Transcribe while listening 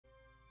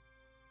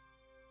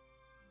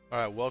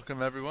Alright,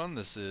 welcome everyone.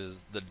 This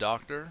is the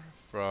Doctor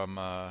from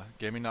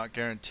Gaming Not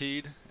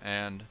Guaranteed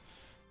and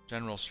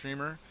General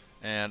Streamer,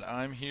 and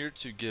I'm here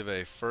to give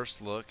a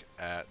first look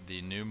at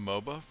the new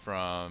MOBA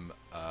from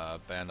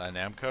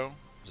Bandai-Namco.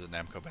 Is it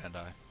Namco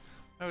Bandai?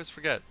 I always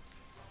forget.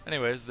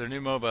 Anyways, their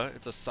new MOBA.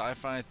 It's a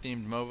sci-fi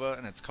themed MOBA,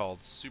 and it's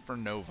called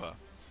Supernova.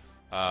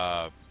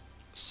 Uh,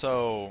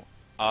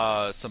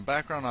 some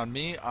background on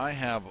me. I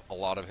have a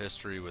lot of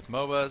history with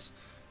MOBAs.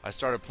 I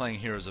started playing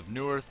Heroes of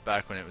Newerth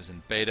back when it was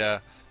in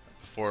beta,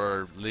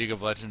 before League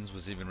of Legends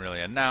was even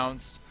really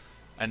announced.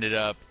 Ended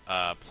up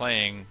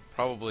playing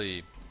probably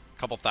a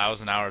couple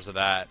thousand hours of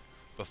that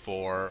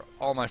before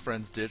all my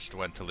friends ditched,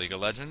 went to League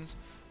of Legends.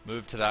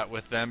 Moved to that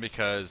with them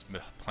because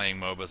playing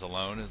MOBAs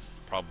alone is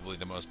probably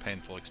the most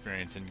painful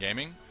experience in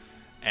gaming.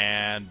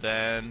 And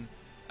then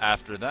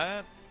after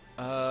that,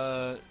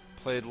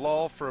 played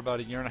LoL for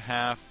about a year and a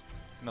half,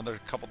 another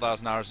couple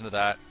thousand hours into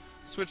that,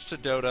 switched to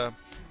Dota,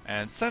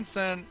 and since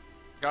then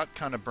got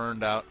kind of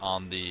burned out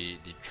on the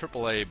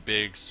AAA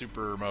big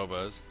super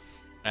MOBAs,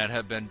 and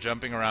have been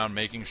jumping around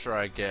making sure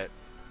I get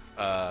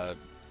a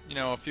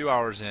few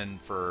hours in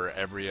for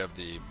every of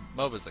the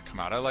MOBAs that come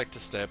out. I like to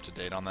stay up to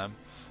date on them.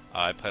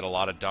 I played a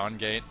lot of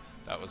Dawngate.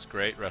 That was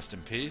great. Rest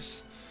in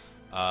peace.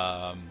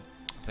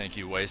 Thank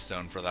you,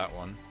 Waystone, for that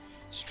one.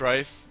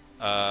 Strife,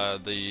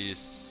 the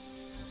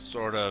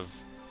sort of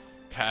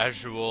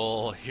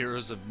casual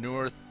Heroes of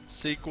Newerth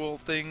sequel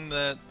thing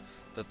that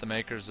the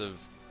makers of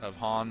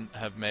Han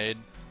have made.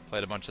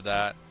 Played a bunch of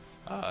that.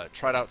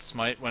 Tried out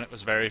Smite when it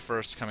was very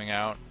first coming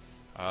out.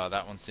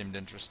 That one seemed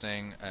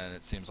interesting, and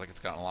it seems like it's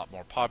gotten a lot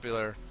more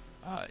popular.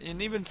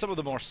 And even some of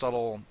the more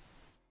subtle,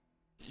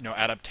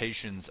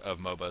 adaptations of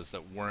MOBAs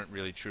that weren't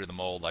really true to the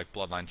mold, like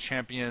Bloodline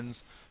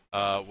Champions,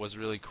 was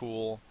really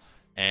cool.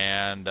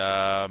 And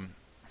I'm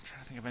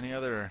trying to think of any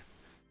other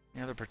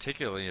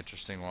particularly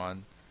interesting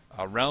one.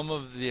 Realm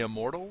of the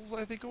Immortals,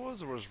 I think it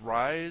was, or was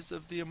Rise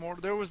of the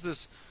Immortals. There was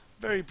this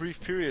very brief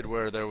period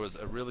where there was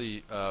a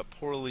really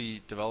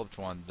poorly developed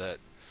one that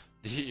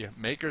the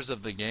makers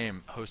of the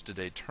game hosted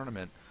a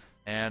tournament,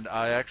 and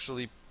I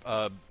actually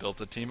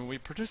built a team and we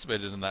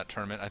participated in that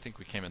tournament. I think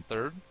we came in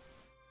third,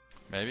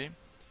 maybe.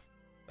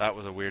 That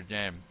was a weird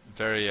game,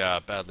 very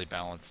badly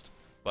balanced,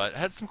 but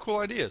had some cool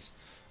ideas.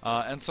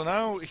 And so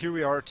now here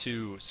we are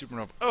to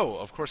Supernova. Oh,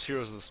 of course,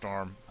 Heroes of the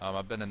Storm.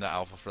 I've been in the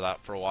alpha for that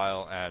for a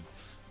while and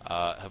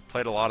have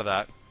played a lot of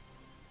that.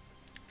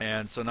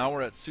 And so now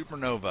we're at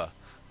Supernova.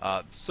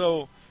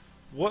 So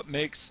what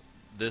makes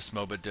this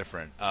MOBA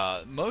different?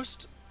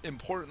 Most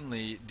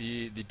importantly,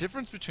 the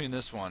difference between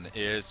this one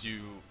is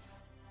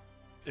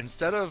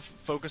instead of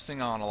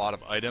focusing on a lot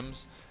of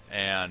items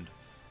and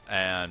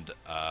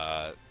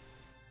that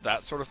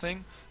sort of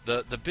thing,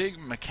 the big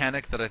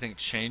mechanic that I think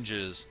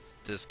changes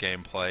this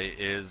gameplay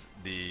is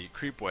the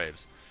creep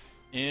waves.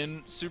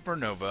 In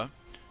Supernova,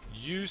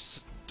 you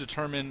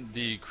determine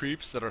the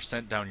creeps that are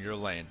sent down your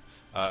lane.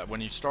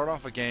 When you start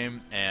off a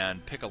game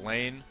and pick a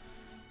lane,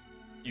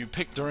 you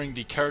pick during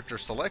the character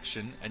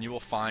selection, and you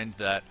will find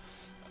that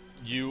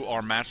you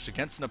are matched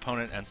against an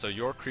opponent, and so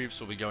your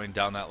creeps will be going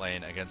down that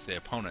lane against the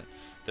opponent.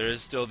 There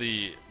is still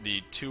the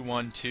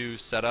 2-1-2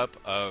 setup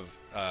of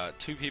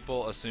 2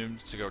 people assumed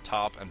to go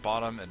top and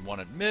bottom and 1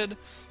 at mid,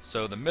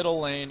 so the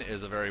middle lane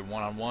is a very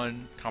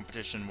one-on-one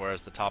competition,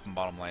 whereas the top and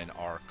bottom lane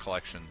are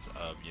collections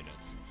of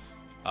units.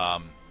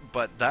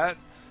 But that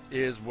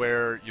is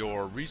where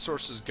your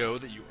resources go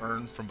that you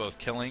earn from both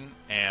killing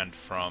and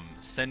from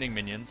sending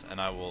minions,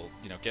 and I will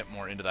get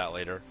more into that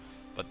later.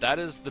 But that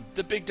is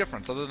the big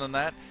difference. Other than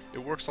that, it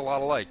works a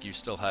lot alike. You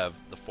still have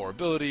the 4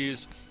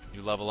 abilities,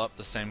 you level up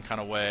the same kind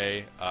of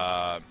way,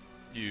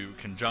 you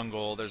can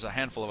jungle, there's a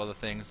handful of other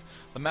things.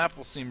 The map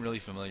will seem really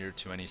familiar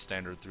to any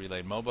standard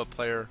 3-lane MOBA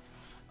player,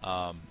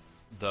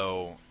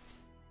 though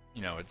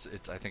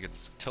I think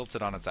it's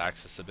tilted on its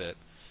axis a bit.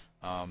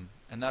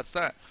 And that's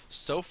that.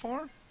 So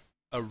far,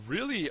 a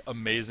really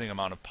amazing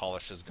amount of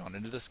polish has gone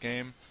into this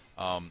game.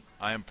 I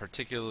am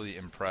particularly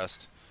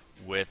impressed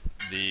with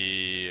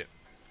the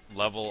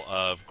level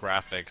of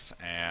graphics,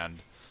 and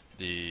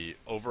the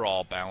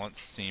overall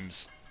balance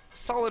seems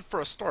solid for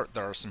a start.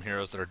 There are some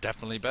heroes that are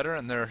definitely better,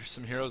 and there are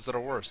some heroes that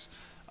are worse.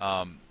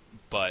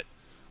 But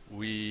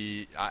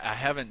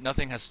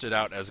nothing has stood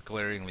out as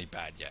glaringly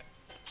bad yet.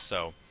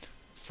 So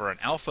for an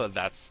alpha,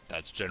 that's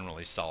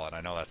generally solid.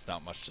 I know that's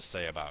not much to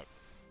say about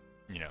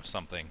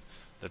something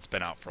that's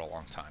been out for a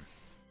long time.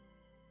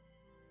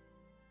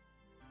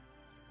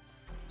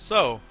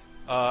 So,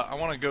 I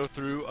want to go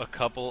through a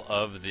couple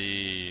of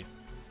the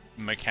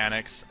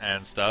mechanics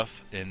and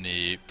stuff in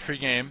the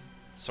pre-game,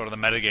 sort of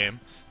the metagame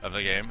of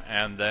the game,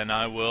 and then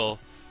I will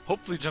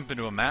hopefully jump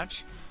into a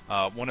match.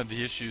 One of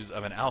the issues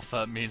of an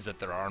alpha means that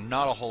there are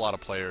not a whole lot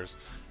of players,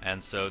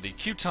 and so the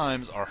queue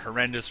times are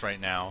horrendous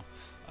right now,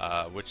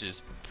 which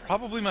is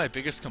probably my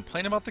biggest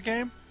complaint about the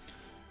game.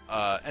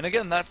 And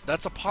again,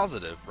 that's a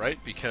positive,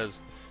 right? Because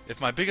if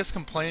my biggest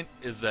complaint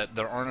is that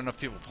there aren't enough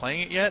people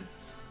playing it yet,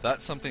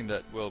 that's something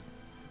that will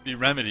be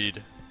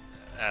remedied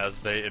as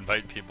they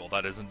invite people.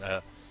 That isn't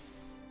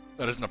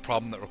that isn't a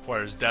problem that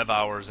requires dev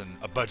hours and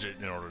a budget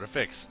in order to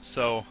fix.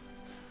 So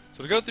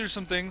to go through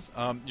some things,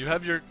 you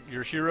have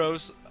your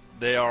heroes.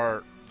 They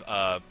are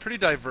pretty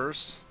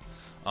diverse.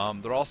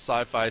 They're all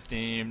sci-fi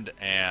themed,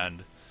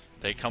 and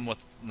they come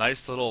with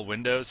nice little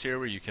windows here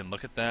where you can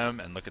look at them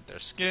and look at their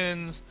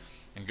skins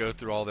and go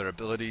through all their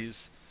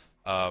abilities.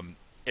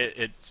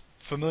 It's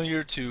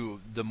familiar to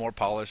the more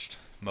polished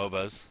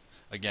MOBAs.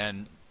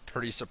 Again,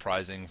 pretty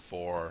surprising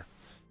for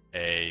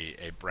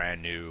a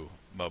brand new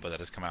MOBA that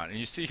has come out. And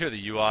you see here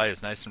the UI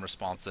is nice and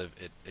responsive.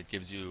 It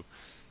gives you,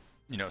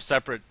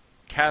 separate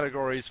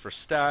categories for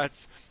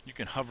stats. You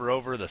can hover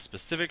over the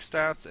specific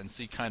stats and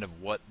see kind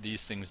of what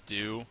these things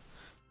do.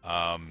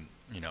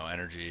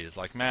 Energy is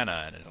like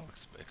mana, and it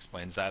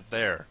explains that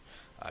there.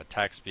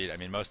 Attack speed, I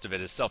mean, most of it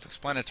is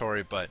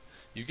self-explanatory, but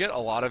you get a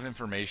lot of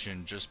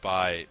information just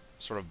by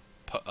sort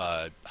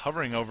of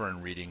hovering over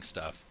and reading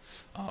stuff.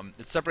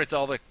 It separates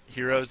all the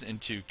heroes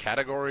into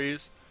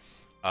categories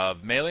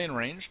of melee and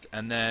ranged,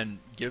 and then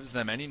gives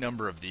them any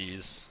number of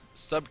these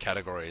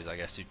subcategories, I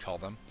guess you'd call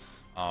them,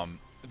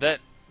 that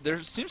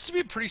there seems to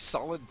be a pretty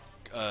solid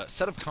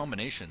set of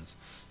combinations.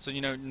 So,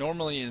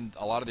 normally in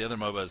a lot of the other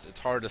MOBAs, it's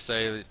hard to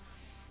say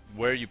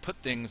where you put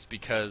things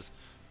because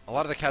a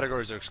lot of the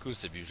categories are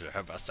exclusive. You usually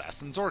have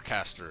assassins or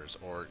casters,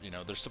 or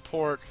there's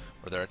support,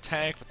 or they're a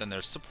tank. But then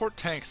there's support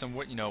tanks, and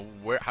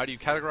how do you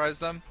categorize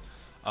them?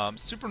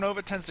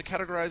 Supernova tends to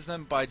categorize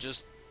them by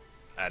just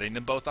adding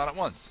them both on at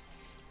once.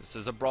 This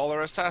is a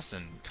brawler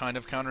assassin, kind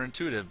of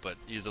counterintuitive, but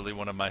easily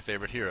one of my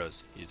favorite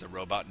heroes. He's a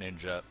robot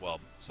ninja.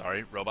 Well,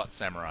 sorry, robot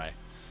samurai.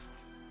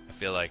 I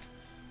feel like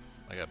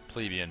a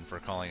plebeian for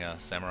calling a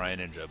samurai a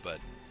ninja, but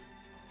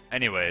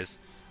anyways,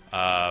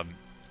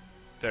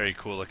 very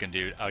cool looking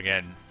dude.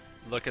 Again,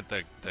 look at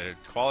the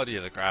quality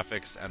of the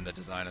graphics, and the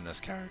design in this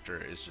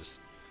character is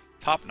just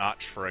top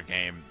notch for a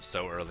game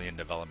so early in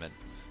development.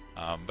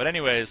 But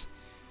anyways,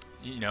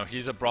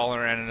 he's a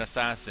brawler and an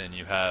assassin.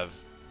 You have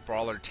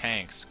brawler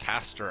tanks,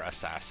 caster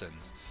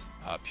assassins,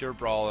 pure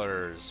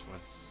brawlers,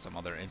 what's some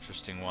other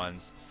interesting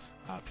ones,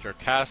 pure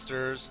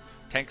casters,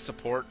 tank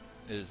support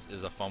is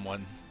a fun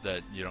one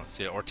that you don't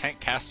see, or tank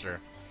caster.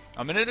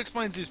 And it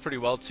explains these pretty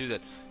well too,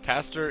 that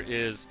caster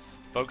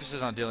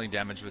focuses on dealing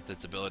damage with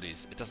its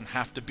abilities. It doesn't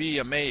have to be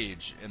a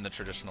mage in the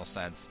traditional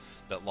sense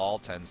that LoL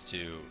tends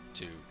to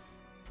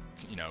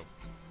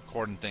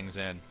cordon things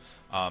in.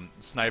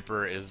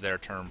 Sniper is their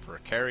term for a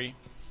carry.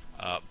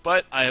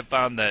 But I have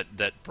found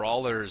that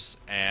brawlers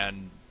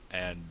and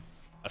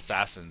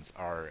assassins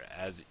are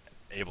as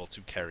able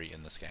to carry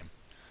in this game.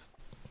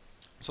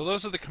 So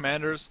those are the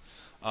commanders.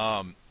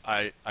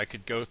 I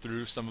could go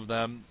through some of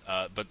them,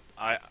 but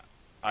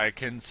I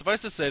can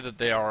suffice to say that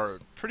they are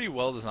pretty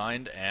well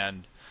designed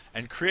and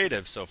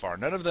creative so far.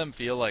 None of them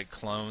feel like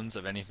clones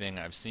of anything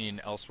I've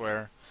seen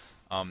elsewhere.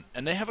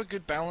 And they have a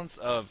good balance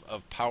of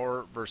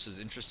power versus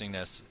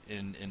interestingness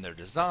in their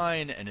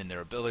design and in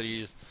their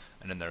abilities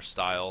and in their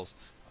styles.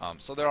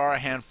 So there are a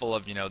handful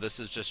of, this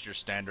is just your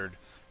standard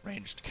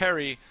ranged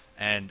carry,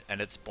 and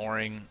it's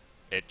boring.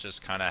 It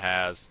just kind of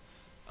has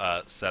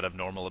a set of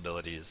normal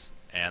abilities.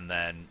 And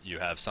then you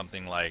have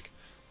something like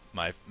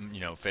my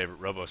favorite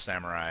Robo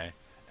Samurai,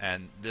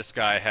 and this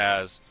guy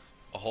has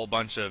a whole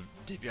bunch of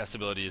DPS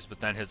abilities, but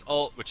then his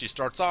ult, which he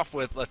starts off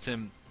with, lets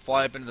him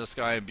fly up into the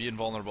sky and be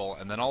invulnerable,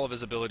 and then all of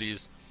his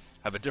abilities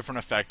have a different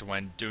effect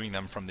when doing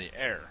them from the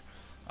air.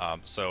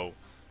 So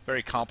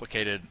very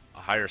complicated, a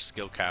higher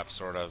skill cap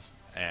sort of,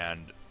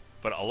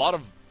 but a lot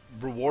of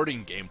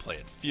rewarding gameplay.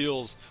 It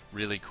feels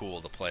really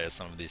cool to play as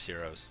some of these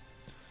heroes.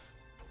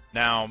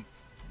 Now,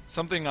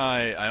 something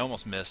I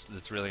almost missed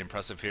that's really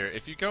impressive here,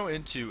 if you go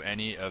into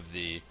any of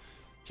the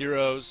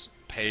heroes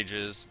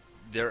pages,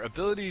 their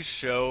abilities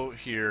show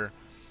here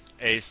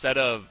a set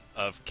of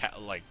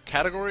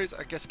categories,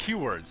 I guess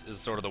keywords is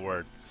sort of the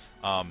word,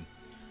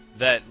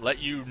 that let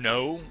you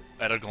know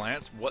at a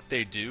glance what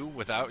they do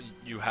without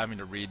you having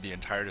to read the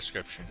entire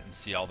description and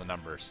see all the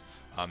numbers.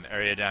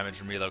 Area damage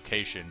and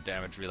relocation,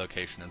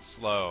 and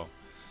slow.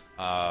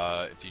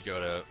 If you go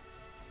to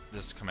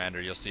this commander,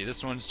 you'll see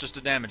this one's just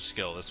a damage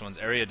skill, this one's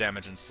area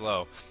damage and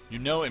slow. You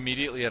know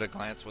immediately at a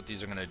glance what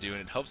these are going to do,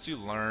 and it helps you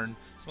learn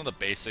some of the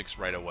basics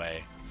right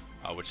away,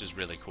 which is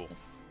really cool.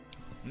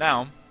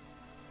 Now,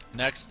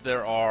 next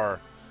there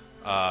are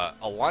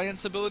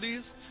alliance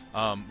abilities,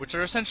 which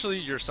are essentially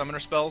your summoner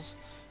spells,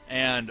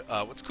 and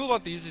what's cool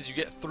about these is you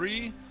get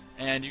 3,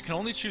 and you can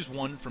only choose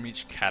 1 from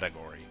each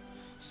category.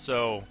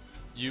 So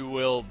you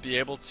will be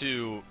able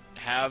to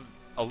have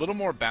a little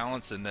more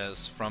balance in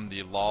this from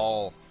the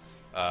LoL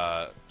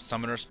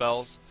summoner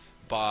spells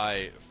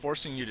by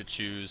forcing you to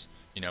choose,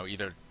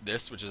 either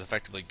this, which is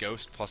effectively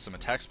Ghost plus some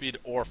attack speed,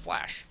 or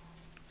Flash,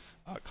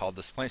 called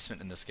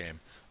Displacement in this game.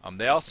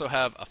 They also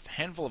have a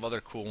handful of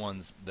other cool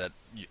ones that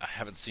I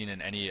haven't seen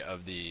in any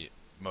of the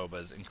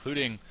MOBAs,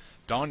 including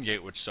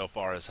Dawngate, which so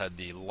far has had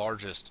the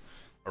largest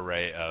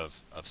array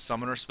of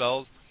summoner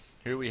spells.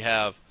 Here we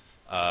have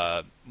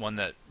one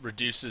that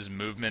reduces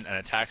movement and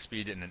attack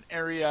speed in an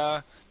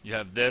area. You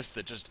have this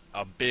that just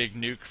a big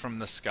nuke from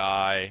the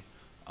sky.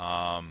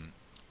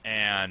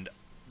 And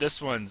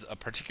this one's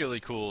particularly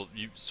cool.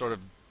 You sort of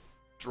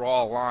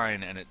draw a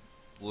line and it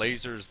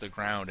lasers the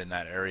ground in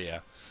that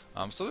area.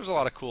 So there's a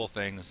lot of cool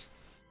things,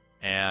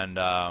 and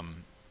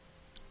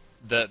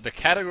the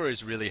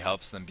categories really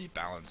helps them be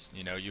balanced.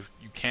 You know, you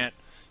can't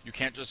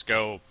just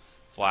go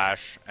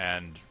flash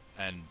and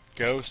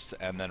ghost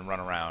and then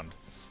run around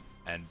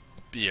and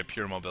be a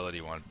pure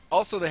mobility one.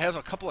 Also, they have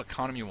a couple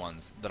economy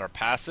ones that are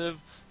passive,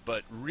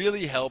 but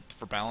really help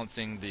for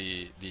balancing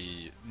the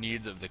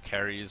needs of the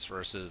carries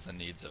versus the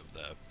needs of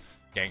the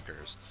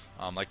gankers.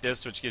 Like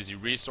this, which gives you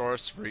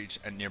resource for each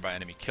nearby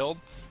enemy killed.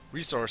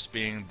 Resource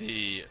being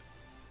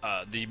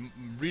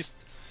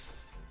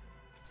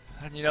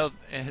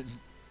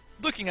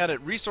looking at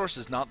it, resource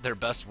is not their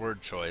best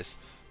word choice,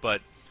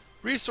 but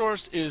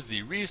resource is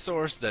the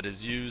resource that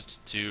is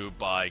used to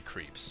buy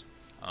creeps.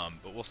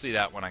 But we'll see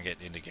that when I get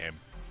into game.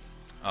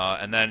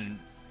 And then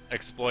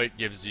exploit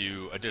gives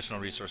you additional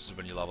resources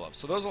when you level up.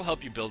 So those will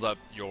help you build up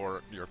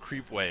your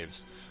creep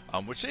waves,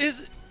 which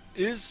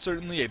is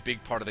certainly a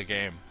big part of the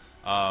game.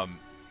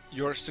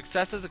 Your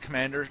success as a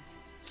commander,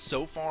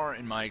 so far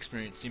in my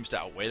experience, seems to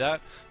outweigh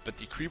that, but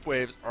the creep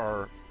waves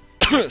are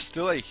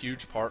still a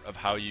huge part of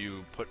how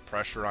you put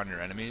pressure on your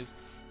enemies,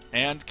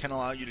 and can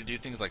allow you to do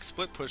things like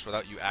split push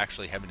without you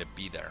actually having to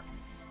be there.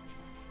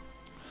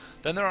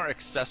 Then there are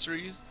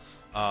accessories,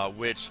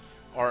 which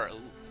are,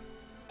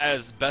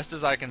 as best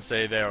as I can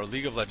say, they are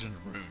League of Legends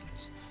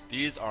runes.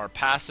 These are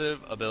passive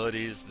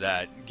abilities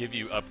that give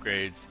you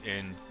upgrades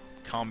in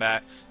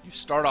combat. You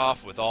start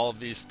off with all of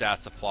these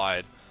stats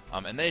applied,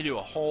 and they do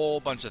a whole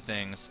bunch of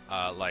things,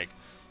 like,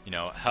 you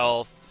know,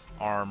 health,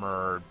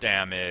 armor,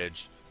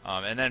 damage,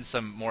 and then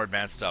some more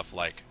advanced stuff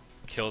like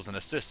kills and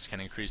assists can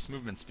increase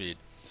movement speed.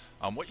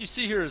 What you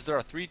see here is there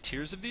are 3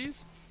 tiers of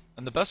these,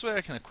 and the best way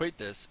I can equate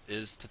this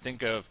is to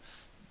think of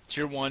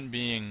tier 1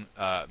 being,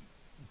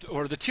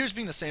 or the tiers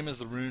being the same as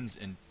the runes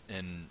in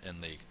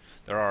League.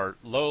 There are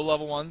low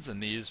level ones,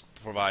 and these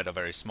provide a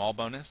very small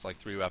bonus, like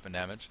 3 weapon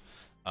damage.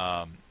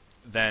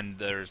 Then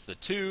there's the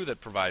 2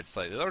 that provides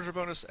slightly larger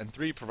bonus, and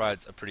 3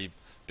 provides a pretty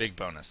big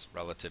bonus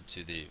relative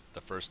to the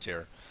first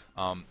tier.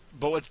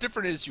 But what's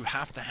different is you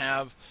have to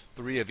have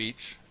 3 of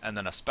each, and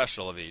then a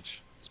special of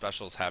each.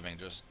 Specials having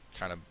just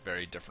kind of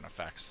very different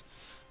effects.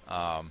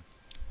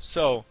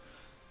 So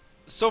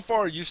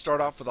far you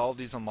start off with all of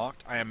these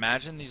unlocked. I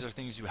imagine these are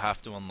things you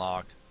have to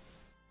unlock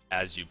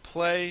as you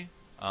play,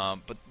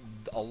 but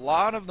a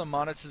lot of the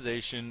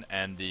monetization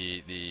and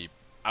the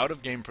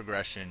out-of-game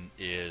progression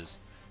is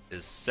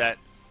set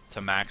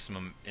to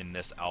maximum in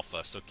this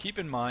alpha. So keep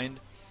in mind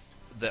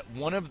that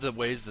one of the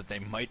ways that they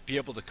might be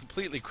able to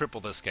completely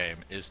cripple this game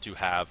is to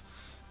have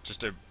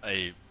just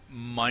a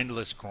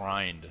mindless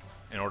grind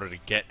in order to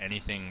get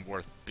anything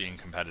worth being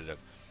competitive.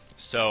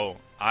 So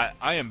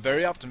I am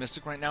very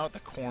optimistic right now at the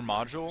core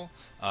module,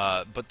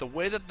 but the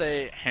way that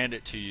they hand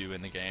it to you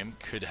in the game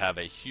could have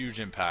a huge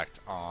impact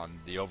on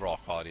the overall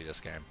quality of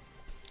this game.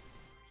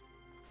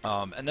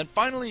 And then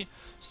finally,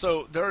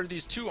 so there are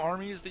these 2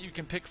 armies that you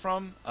can pick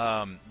from,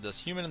 the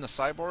human and the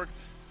cyborg.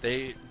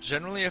 They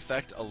generally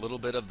affect a little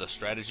bit of the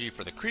strategy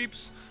for the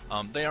creeps.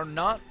 They are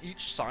not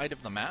each side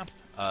of the map.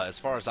 As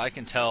far as I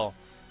can tell,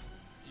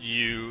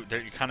 you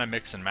kind of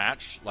mix and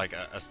match. Like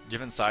a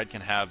given side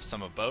can have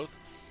some of both,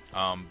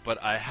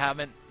 but I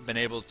haven't been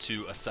able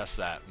to assess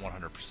that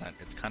 100%.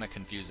 It's kind of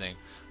confusing.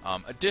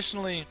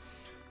 Additionally,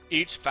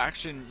 each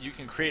faction, you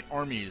can create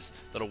armies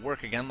that'll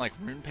work again like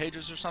rune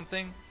pages or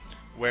something,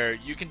 where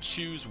you can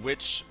choose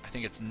which, I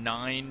think it's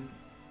 9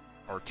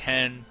 or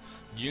 10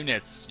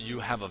 units you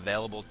have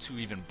available to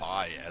even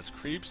buy as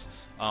creeps,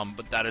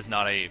 but that is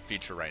not a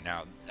feature right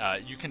now.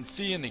 You can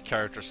see in the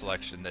character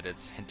selection that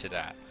it's hinted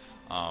at.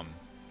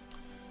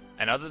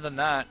 And other than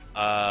that,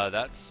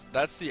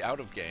 that's the out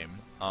of game.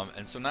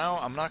 And so now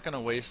I'm not going to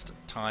waste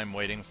time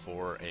waiting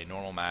for a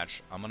normal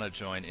match. I'm going to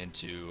join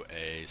into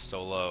a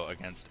solo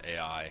against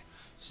AI,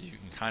 so you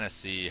can kind of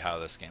see how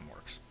this game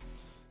works.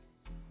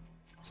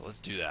 So let's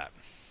do that.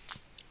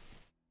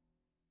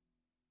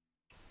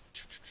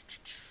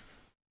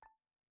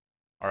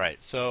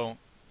 Alright, so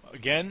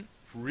again,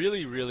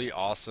 really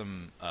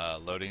awesome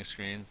loading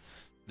screens.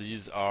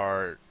 These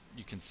are,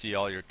 you can see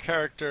all your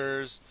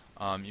characters,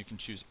 you can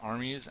choose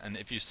armies, and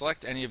if you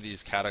select any of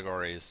these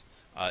categories,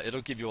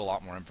 it'll give you a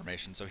lot more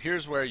information. So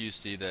here's where you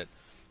see that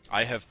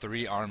I have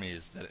 3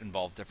 armies that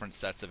involve different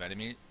sets of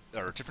enemy,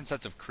 or different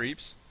sets of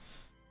creeps,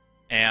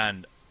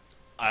 and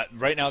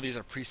right now these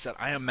are preset.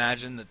 I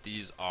imagine that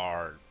these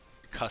are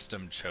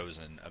custom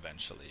chosen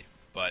eventually,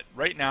 but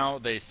right now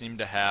they seem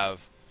to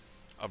have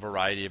a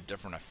variety of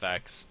different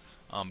effects,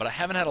 but I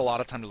haven't had a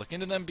lot of time to look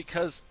into them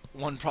because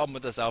one problem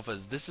with this alpha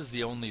is this is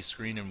the only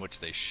screen in which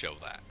they show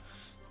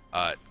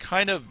that.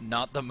 Kind of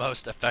not the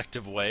most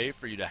effective way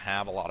for you to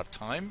have a lot of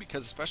time,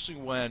 because especially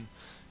when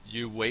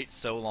you wait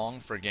so long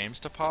for games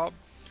to pop,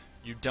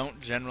 you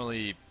don't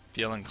generally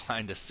feel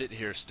inclined to sit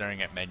here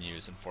staring at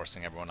menus and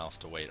forcing everyone else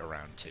to wait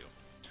around too.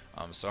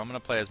 So I'm going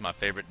to play as my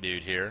favorite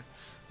dude here.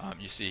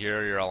 You see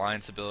here your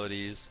alliance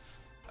abilities.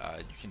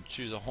 You can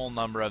choose a whole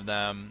number of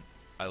them.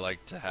 I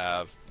like to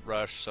have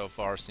Rush so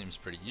far, seems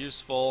pretty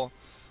useful.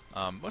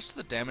 Most of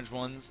the damage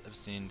ones have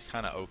seemed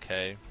kind of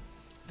okay.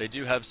 They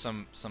do have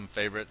some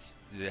favorites.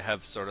 They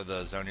have sort of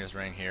the Zonia's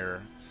Ring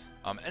here.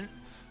 And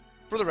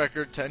for the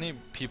record, to any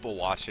people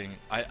watching,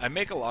 I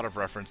make a lot of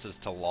references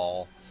to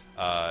LoL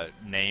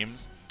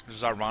names, which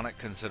is ironic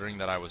considering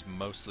that I was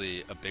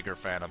mostly a bigger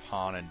fan of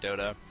Han and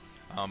Dota.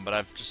 But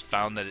I've just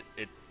found that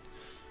it's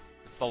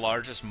the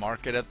largest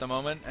market at the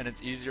moment, and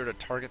it's easier to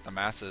target the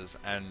masses.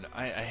 And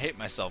I hate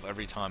myself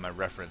every time I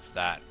reference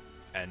that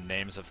and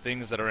names of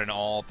things that are in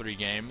all 3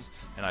 games,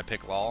 and I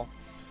pick LoL.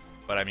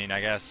 But I mean,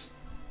 I guess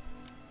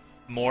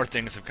more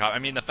things have I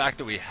mean, the fact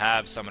that we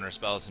have summoner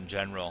spells in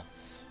general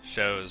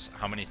shows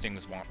how many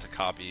things want to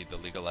copy the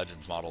League of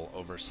Legends model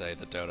over, say,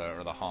 the Dota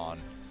or the Han.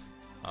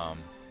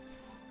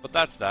 But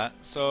that's that.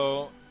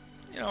 So,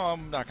 you know,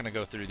 I'm not going to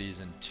go through these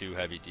in too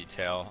heavy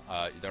detail.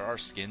 There are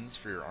skins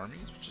for your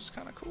armies, which is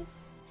kind of cool.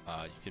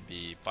 You could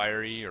be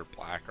fiery or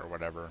black or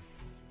whatever.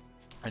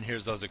 And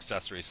here's those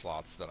accessory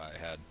slots that I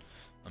had.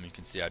 You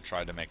can see I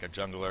tried to make a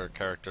jungler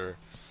character.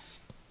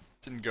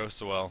 Didn't go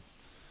so well.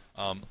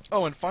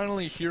 Oh, and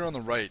finally here on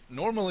the right,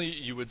 normally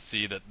you would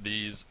see that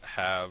these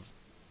have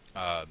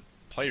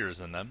players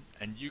in them,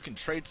 and you can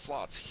trade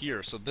slots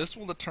here. So this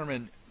will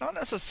determine not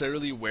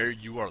necessarily where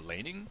you are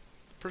laning,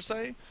 per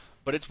se,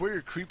 but it's where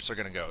your creeps are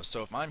going to go.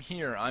 So if I'm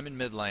here, I'm in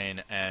mid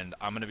lane, and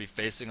I'm going to be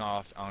facing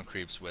off on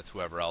creeps with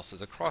whoever else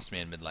is across me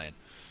in mid lane.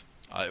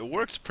 It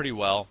works pretty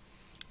well,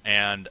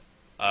 and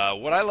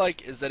what I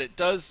like is that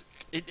it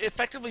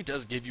effectively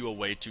does give you a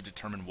way to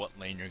determine what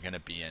lane you're going to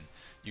be in.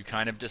 You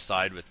kind of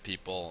decide with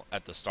people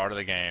at the start of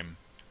the game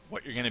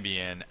what you're going to be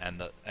in,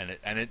 and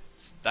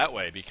it's that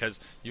way because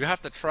you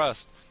have to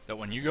trust that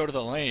when you go to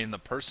the lane, the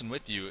person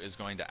with you is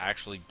going to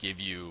actually give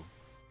you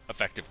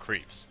effective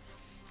creeps.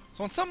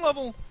 So on some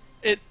level,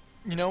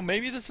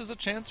 maybe this is a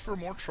chance for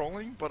more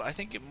trolling, but I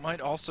think it might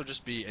also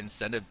just be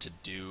incentive to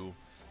do,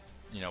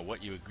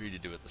 what you agree to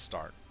do at the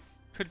start.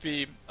 Could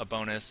be a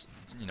bonus,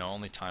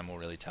 only time will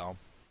really tell.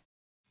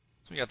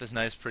 So we got this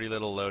nice pretty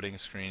little loading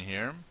screen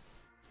here.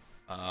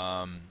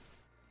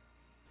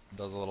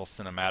 Does a little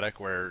cinematic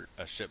where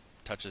a ship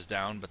touches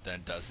down but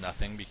then does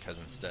nothing because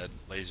instead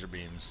laser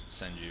beams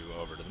send you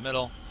over to the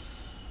middle.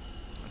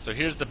 And so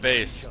here's the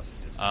base.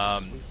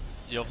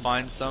 You'll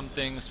find some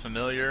things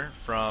familiar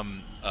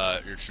from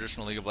your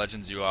traditional League of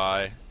Legends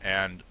UI,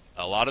 and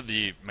a lot of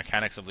the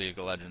mechanics of League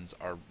of Legends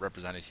are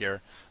represented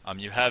here.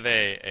 You have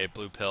a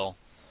blue pill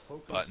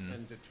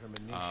button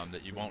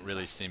that you won't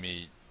really see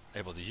me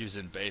able to use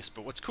in base,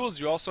 but what's cool is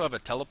you also have a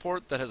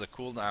teleport that has a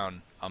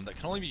cooldown that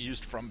can only be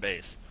used from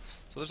base.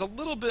 So there's a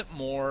little bit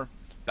more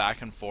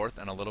back and forth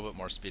and a little bit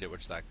more speed at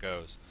which that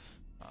goes.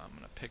 I'm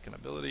going to pick an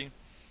ability.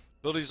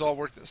 Abilities all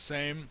work the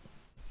same.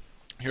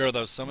 Here are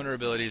those summoner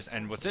abilities,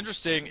 and what's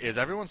interesting is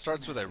everyone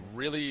starts with a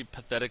really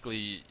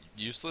pathetically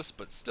useless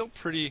but still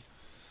pretty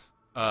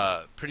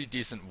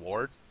decent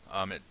ward.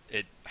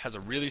 It has a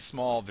really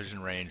small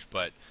vision range,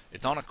 but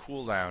it's on a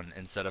cooldown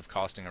instead of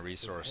costing a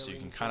resource, so you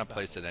can kind of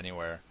place it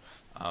anywhere.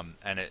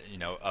 And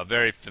a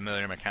very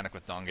familiar mechanic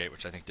with Dawn Gate,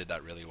 which I think did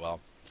that really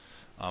well.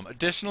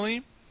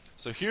 Additionally,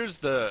 so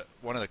here's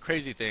one of the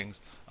crazy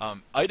things.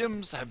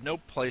 Items have no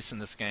place in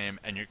this game,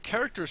 and your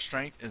character's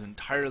strength is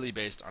entirely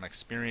based on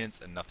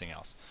experience and nothing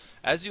else.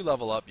 As you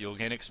level up, you'll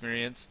gain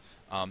experience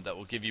that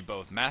will give you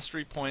both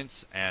mastery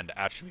points and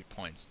attribute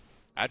points.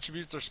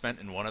 Attributes are spent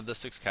in one of the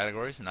 6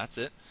 categories, and that's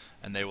it.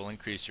 And they will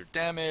increase your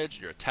damage,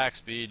 your attack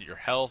speed, your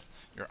health,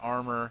 your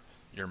armor,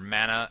 your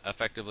mana,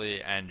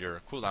 effectively, and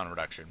your cooldown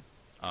reduction.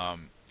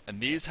 And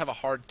these have a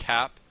hard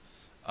cap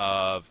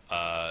of,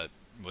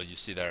 well, you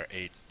see there,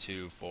 8,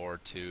 2, 4,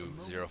 2,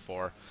 0,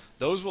 4.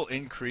 Those will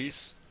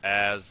increase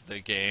as the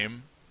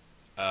game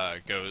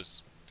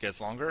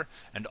gets longer,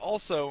 and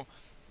also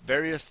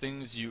various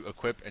things you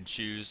equip and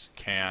choose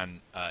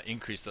can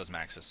increase those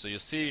maxes. So you'll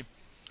see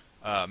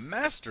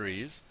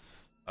masteries,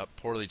 a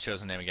poorly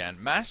chosen name again.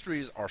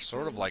 Masteries are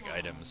sort of like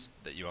items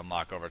that you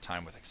unlock over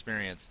time with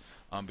experience,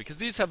 because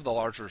these have the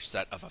larger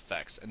set of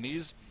effects, and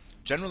these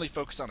generally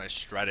focus on a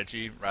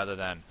strategy rather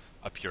than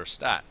a pure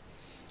stat.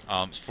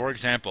 For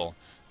example,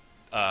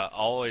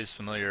 always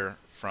familiar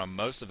from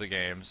most of the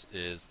games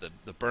is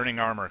the burning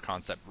armor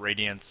concept,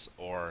 Radiance,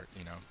 or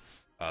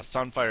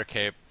Sunfire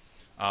Cape.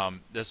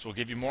 This will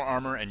give you more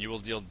armor, and you will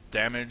deal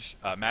damage,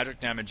 magic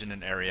damage in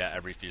an area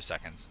every few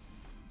seconds.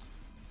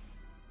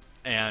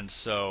 And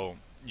so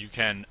you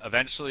can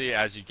eventually,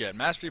 as you get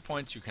mastery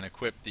points, you can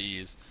equip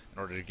these in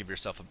order to give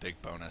yourself a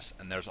big bonus.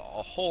 And there's a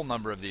whole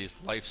number of these: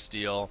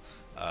 lifesteal,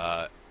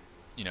 a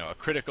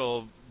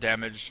critical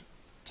damage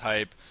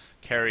type,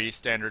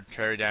 standard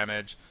carry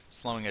damage,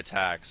 slowing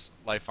attacks,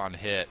 life on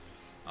hit,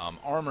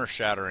 armor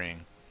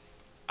shattering.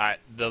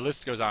 The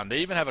list goes on. They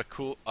even have a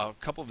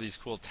couple of these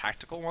cool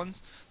tactical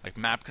ones, like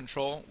map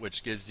control,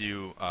 which gives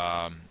you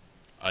a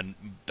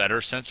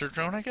better sensor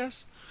drone, I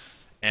guess,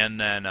 and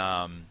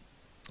then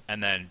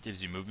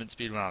gives you movement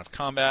speed when out of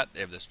combat. They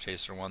have this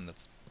chaser one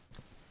that's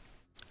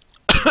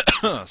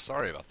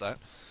sorry about that.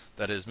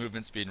 That is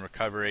movement speed and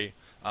recovery.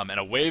 And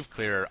a wave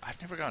clear,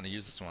 I've never gotten to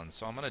use this one,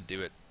 so I'm going to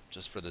do it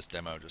just for this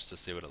demo, just to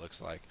see what it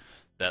looks like.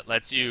 That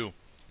lets you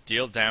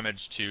deal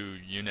damage to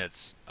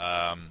units,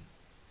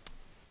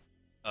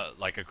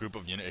 like a group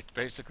of units. It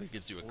basically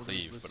gives you a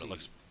cleave, but it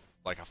looks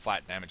like a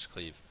flat damage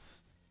cleave.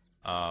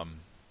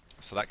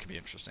 So that could be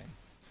interesting.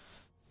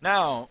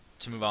 Now,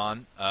 to move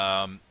on,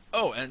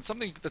 oh, and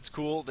something that's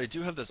cool, they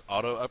do have this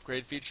auto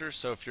upgrade feature,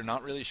 so if you're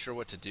not really sure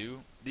what to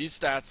do, these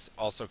stats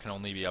also can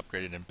only be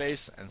upgraded in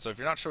base, and so if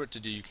you're not sure what to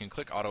do, you can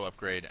click auto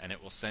upgrade, and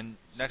it will send,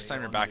 next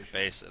time you're back at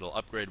base, it'll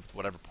upgrade with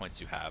whatever points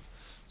you have,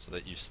 so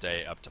that you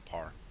stay up to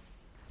par.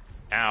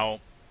 Now,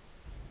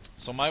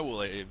 so my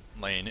wave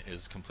lane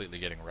is completely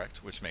getting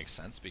wrecked, which makes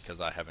sense because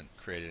I haven't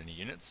created any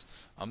units.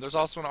 There's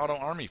also an auto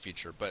army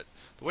feature, but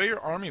the way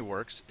your army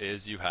works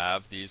is you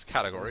have these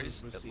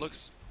categories. It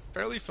looks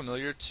fairly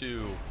familiar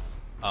to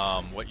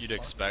what you'd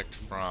expect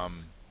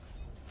from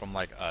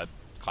like a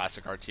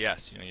classic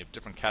RTS. You know, you have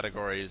different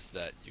categories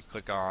that you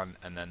click on,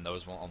 and then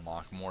those will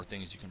unlock more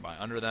things you can buy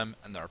under them,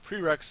 and there are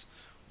prereqs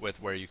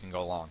with where you can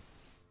go along.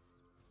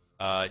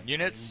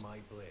 Units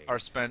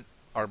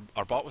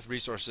are bought with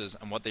resources,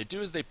 and what they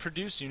do is they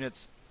produce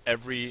units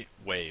every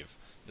wave.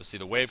 You'll see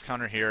the wave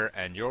counter here,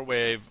 and your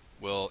wave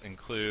will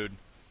include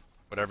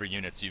whatever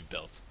units you've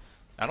built.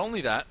 Not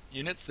only that,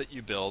 units that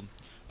you build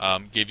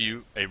give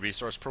you a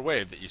resource per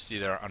wave that you see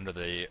there under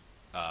the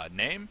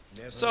name.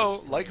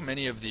 So, like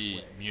many of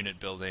the unit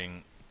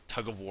building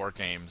tug-of-war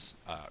games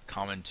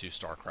common to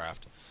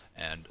StarCraft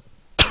and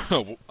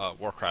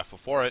Warcraft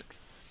before it,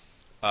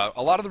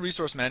 a lot of the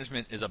resource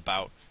management is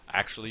about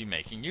actually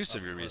making use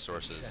of your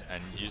resources,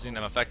 and using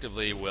them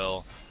effectively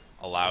will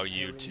allow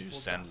you to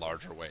send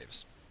larger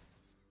waves.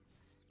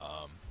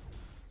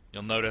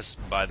 You'll notice,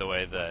 by the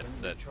way, that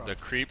the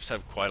creeps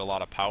have quite a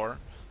lot of power.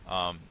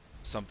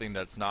 Something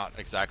that's not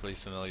exactly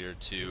familiar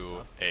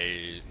to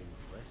a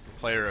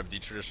player of the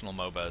traditional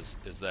MOBAs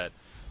is that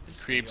the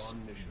creeps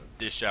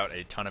dish out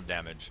a ton of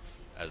damage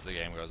as the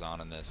game goes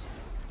on in this.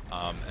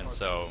 And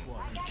so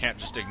you can't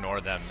just ignore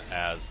them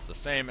as the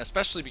same,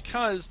 especially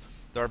because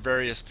there are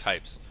various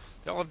types.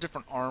 They all have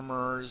different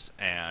armors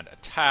and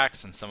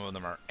attacks, and some of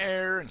them are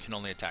air and can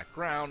only attack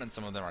ground, and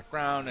some of them are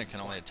ground and can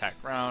only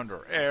attack ground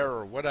or air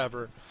or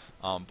whatever.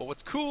 But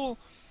what's cool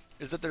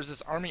is that there's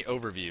this army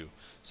overview.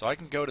 So I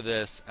can go to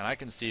this and I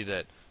can see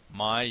that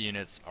my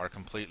units are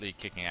completely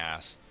kicking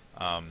ass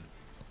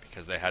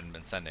because they hadn't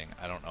been sending.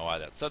 I don't know why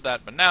that said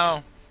that, but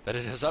now that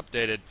it is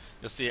updated,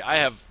 you'll see I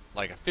have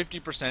like a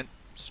 50%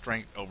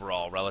 strength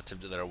overall relative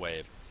to their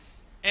wave.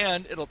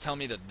 And it'll tell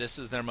me that this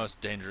is their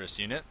most dangerous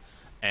unit,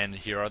 and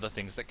here are the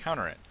things that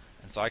counter it.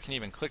 And so I can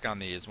even click on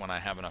these when I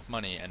have enough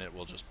money, and it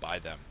will just buy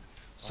them.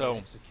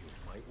 So,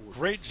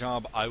 great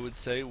job, I would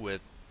say,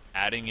 with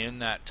adding in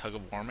that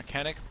tug-of-war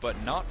mechanic,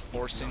 but not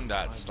forcing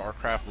that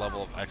StarCraft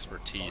level of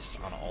expertise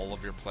on all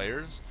of your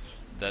players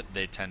that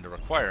they tend to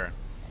require,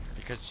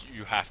 because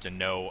you have to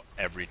know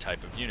every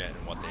type of unit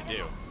and what they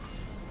do.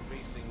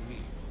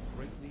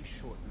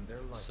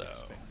 So,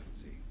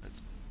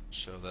 let's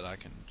show that I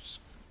can just...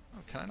 Oh,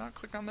 can I not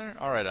click on there?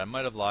 Alright, I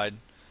might have lied.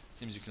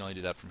 Seems you can only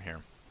do that from here.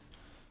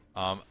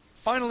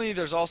 Finally,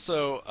 there's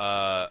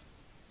also,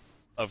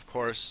 of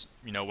course,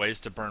 you know,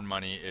 ways to burn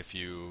money if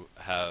you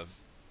have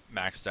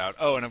maxed out.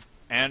 Oh,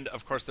 and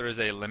of course, there is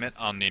a limit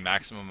on the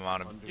maximum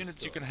amount of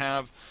units you can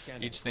have.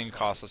 Each thing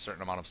costs a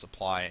certain amount of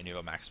supply, and you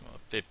have a maximum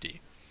of 50. You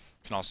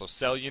can also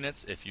sell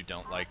units if you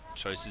don't like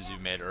choices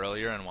you've made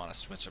earlier and want to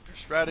switch up your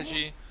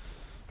strategy.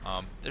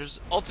 There's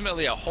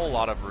ultimately a whole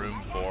lot of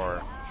room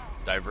for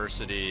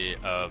diversity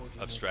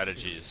of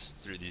strategies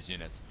through these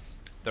units.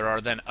 There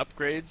are then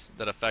upgrades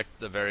that affect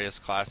the various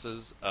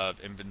classes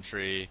of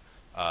infantry,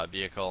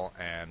 vehicle,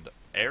 and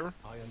air.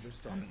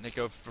 They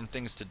go from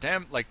things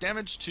to like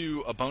damage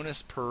to a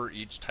bonus per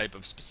each type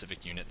of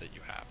specific unit that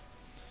you have.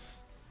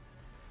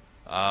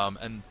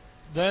 And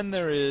then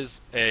there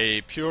is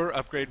a pure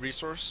upgrade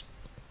resource.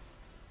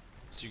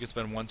 So you can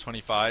spend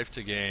 125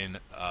 to gain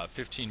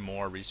 15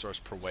 more resource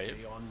per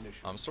wave.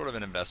 Sort of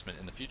an investment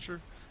in the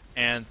future.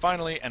 And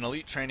finally, an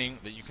elite training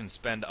that you can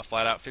spend a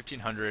flat out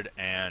 1500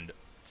 and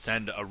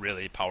send a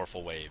really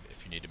powerful wave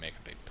if you need to make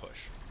a big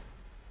push.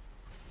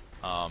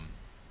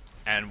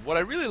 And what I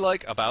really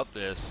like about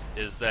this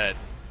is that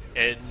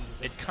it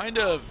kind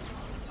of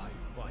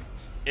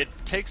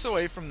takes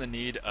away from the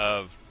need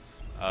of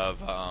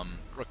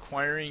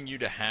requiring you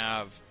to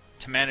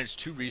manage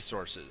two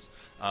resources.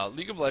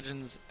 League of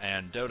Legends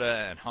and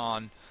Dota and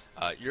Han,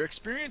 your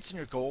experience and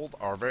your gold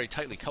are very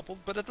tightly coupled,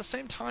 but at the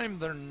same time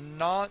they're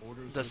not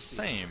the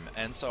same.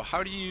 And so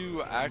how do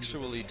you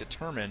actually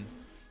determine,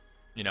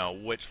 you know,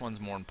 which one's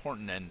more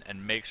important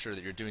and make sure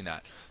that you're doing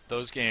that?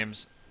 Those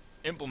games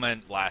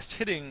implement last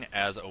hitting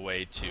as a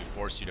way to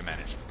force you to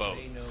manage both.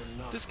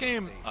 This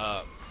game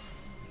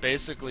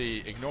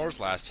basically ignores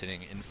last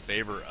hitting in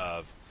favor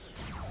of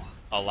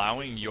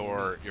allowing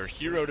your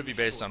hero to be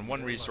based on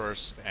one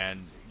resource and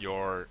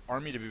your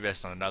army to be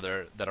based on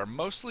another that are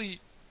mostly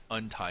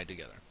untied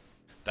together.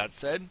 That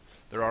said,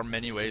 there are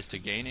many ways to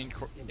gain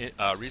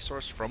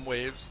resource from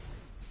waves,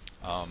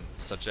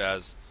 such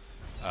as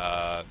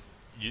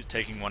you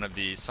taking one of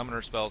the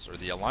summoner spells or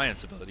the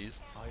alliance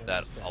abilities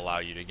that allow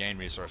you to gain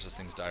resources,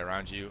 things die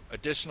around you.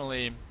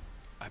 Additionally,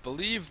 I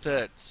believe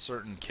that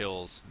certain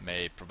kills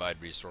may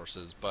provide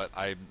resources, but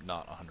I'm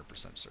not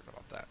 100% certain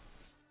about that.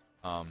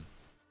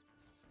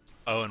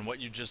 Oh, and what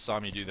you just saw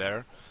me do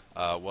there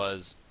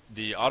was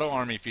the auto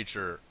army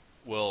feature.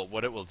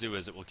 What it will do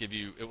is it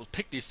will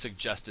pick these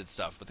suggested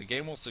stuff, but the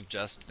game will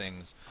suggest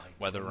things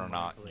whether or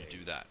not you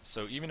do that.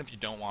 So even if you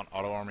don't want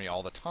auto army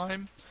all the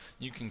time,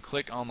 you can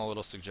click on the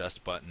little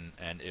suggest button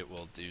and it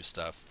will do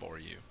stuff for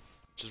you,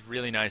 which is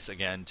really nice,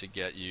 again, to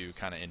get you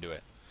kind of into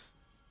it.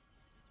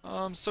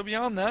 So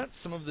beyond that,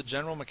 some of the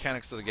general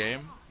mechanics of the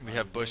game, we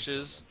have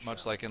bushes,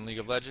 much like in League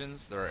of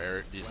Legends. There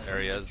are these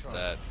areas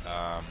that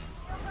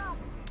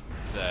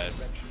that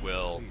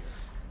will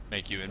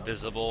make you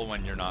invisible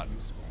when you're not,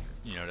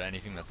 to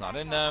anything that's not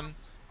in them.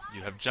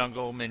 You have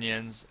jungle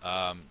minions.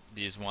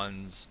 These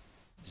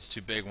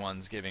two big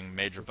ones giving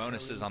major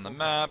bonuses on the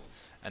map,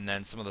 and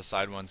then some of the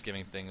side ones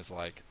giving things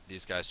like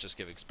these guys just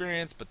give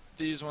experience, but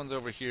these ones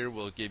over here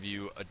will give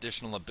you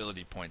additional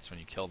ability points when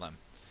you kill them.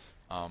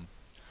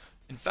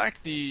 In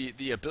fact,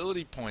 the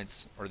ability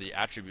points, or the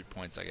attribute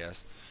points, I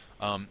guess,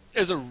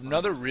 is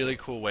another really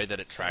cool way that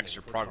it tracks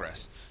your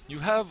progress. You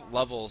have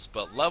levels,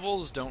 but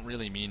levels don't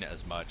really mean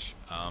as much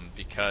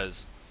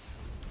because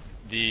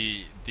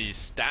the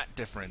stat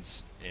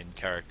difference in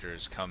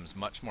characters comes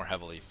much more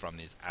heavily from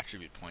these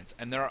attribute points,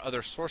 and there are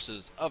other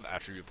sources of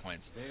attribute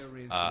points.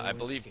 I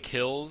believe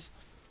kills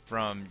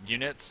from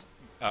units,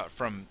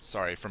 from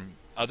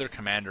other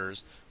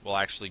commanders will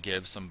actually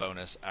give some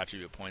bonus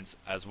attribute points,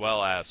 as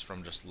well as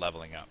from just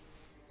leveling up.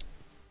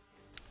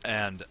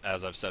 And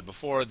as I've said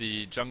before,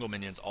 the jungle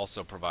minions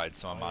also provide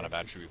some amount of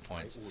attribute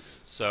points.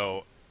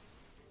 So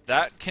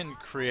that can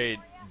create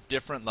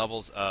different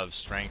levels of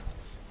strength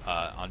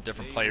on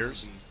different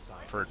players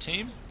per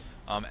team.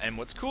 And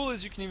what's cool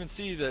is you can even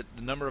see that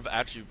the number of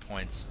attribute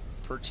points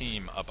per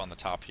team up on the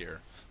top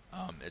here.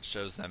 It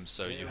shows them,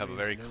 so you have a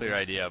very clear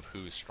idea of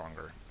who's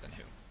stronger than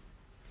who.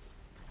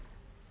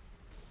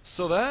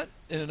 So that,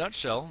 in a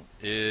nutshell,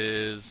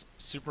 is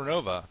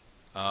Supernova.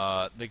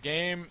 The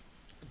game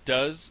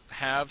does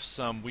have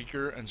some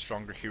weaker and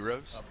stronger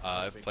heroes.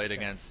 I've played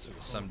against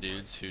some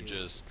dudes who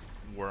just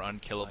were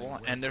unkillable,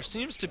 and there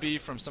seems to be,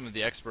 from some of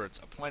the experts,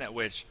 a point at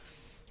which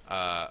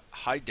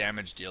high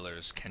damage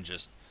dealers can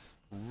just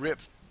rip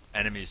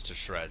enemies to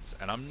shreds,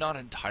 and I'm not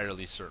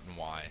entirely certain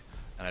why,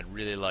 and I'd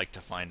really like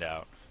to find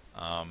out.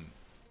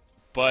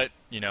 But,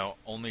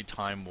 only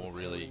time will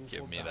really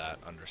give me that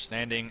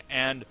understanding,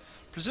 and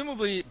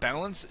presumably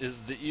balance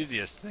is the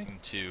easiest thing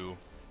to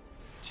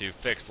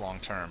fix long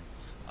term.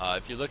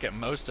 If you look at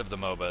most of the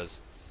MOBAs,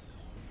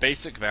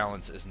 basic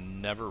balance is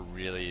never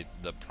really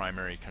the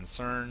primary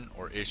concern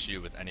or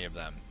issue with any of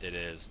them. It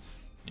is,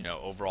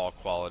 overall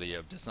quality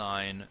of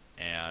design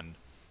and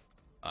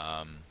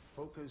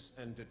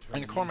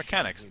core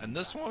mechanics. And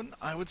this one,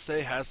 I would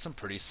say, has some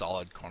pretty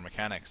solid core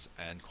mechanics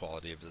and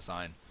quality of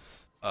design.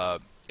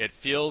 It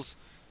feels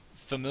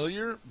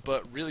familiar,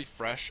 but really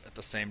fresh at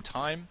the same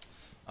time.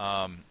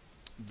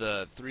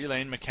 The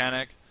 3-lane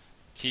mechanic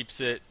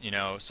keeps it,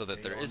 so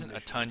that there isn't a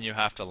ton you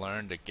have to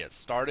learn to get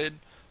started,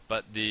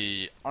 but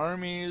the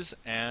armies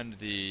and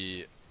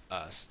the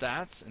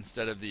stats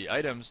instead of the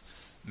items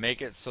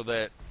make it so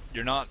that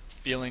you're not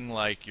feeling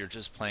like you're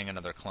just playing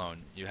another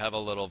clone. You have a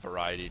little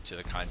variety to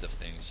the kinds of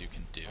things you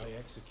can do. I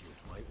execute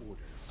my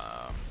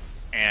orders.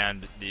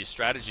 And the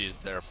strategies,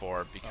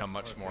 therefore, become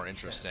much more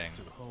interesting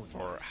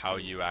for how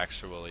you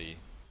actually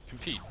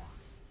compete.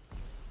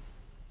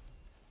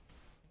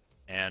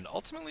 And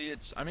ultimately,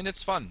 it's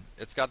fun.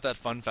 It's got that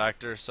fun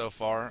factor so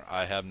far.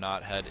 I have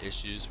not had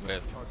issues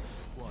with,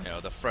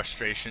 the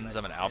frustrations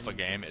of an alpha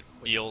game. It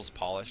feels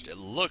polished. It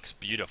looks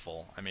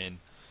beautiful. I mean,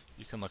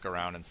 you can look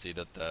around and see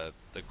that the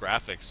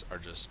graphics are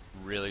just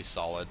really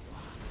solid.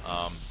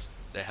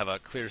 They have a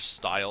clear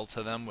style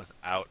to them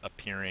without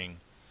appearing,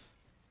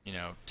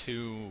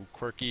 too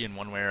quirky in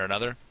one way or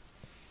another.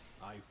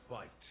 I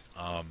fight.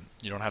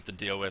 You don't have to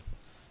deal with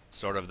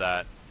sort of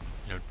that,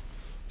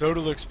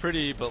 Dota looks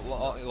pretty, but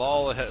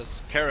LOL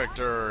has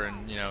character,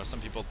 and some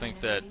people think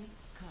that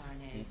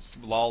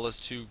LOL is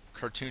too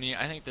cartoony.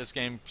 I think this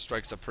game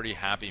strikes a pretty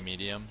happy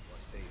medium,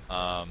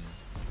 and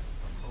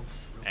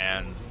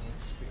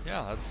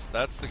yeah,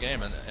 that's the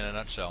game in a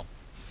nutshell.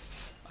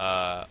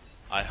 I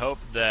hope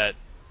that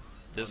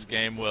this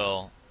game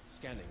will.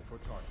 Scanning for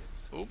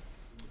targets. Oop.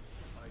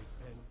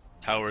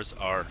 Towers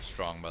are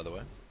strong, by the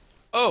way.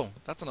 Oh,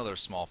 that's another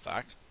small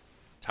fact.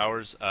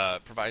 Towers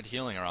provide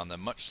healing around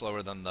them, much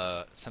slower than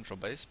the central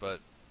base, but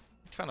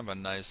kind of a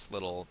nice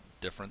little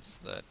difference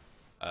that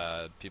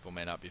people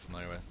may not be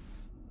familiar with.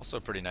 Also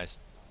a pretty nice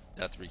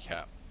death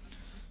recap.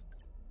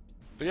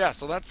 But yeah,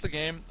 so that's the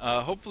game.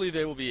 Hopefully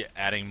they will be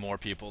adding more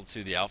people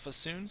to the alpha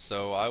soon,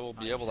 so I will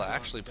be able to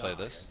actually play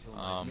this.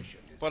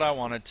 But I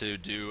wanted to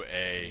do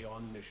a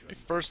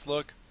first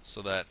look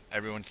so that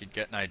everyone could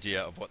get an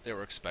idea of what they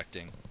were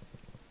expecting.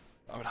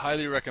 I would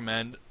highly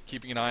recommend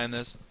keeping an eye on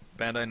this.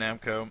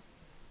 Bandai-Namco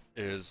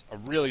is a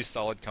really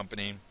solid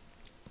company.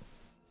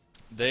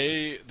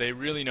 they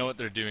really know what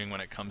they're doing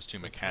when it comes to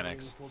Preparing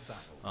mechanics. for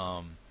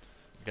battle.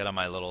 Get on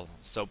my little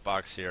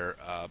soapbox here,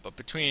 but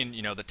between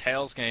the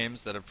Tales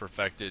games that have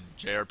perfected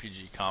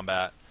JRPG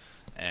combat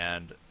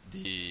and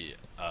the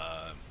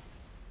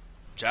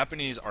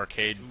Japanese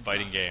arcade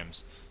fighting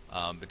games,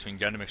 between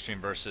Gundam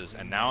Extreme Versus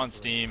and now on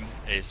Steam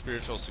a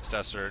spiritual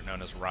successor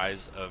known as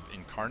Rise of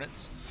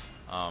Incarnates.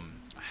 I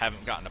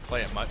haven't gotten to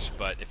play it much,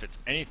 but if it's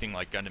anything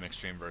like Gundam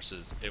Extreme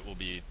Versus, it will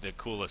be the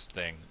coolest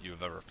thing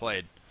you've ever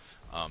played,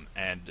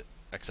 and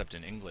except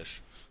in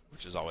English,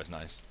 which is always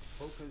nice.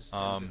 Focus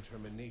and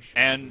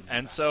determination.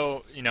 And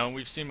so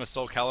we've seen with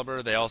Soul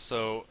Calibur, they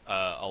also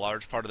a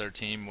large part of their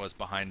team was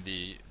behind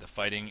the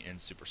fighting in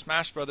Super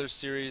Smash Brothers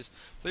series.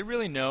 They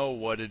really know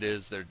what it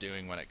is they're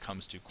doing when it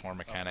comes to core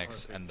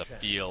mechanics and the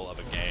feel of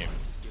a game.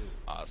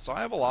 So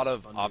I have a lot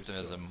of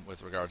optimism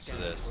with regards to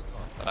this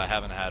that I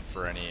haven't had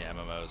for any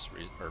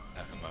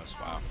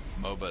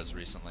MOBAs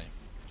recently.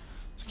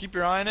 So keep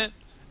your eye on it,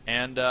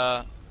 and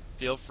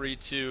feel free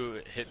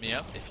to hit me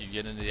up if you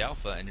get into the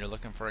alpha and you're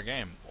looking for a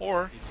game,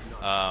 or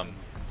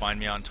find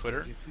me on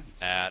Twitter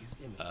at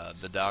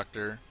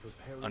TheDoctor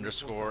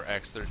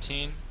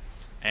 _X13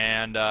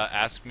 and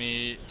tell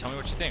me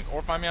what you think,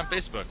 or find me on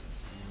Facebook,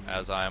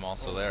 as I am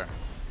also there.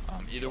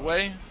 Either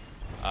way,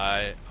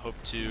 I hope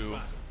to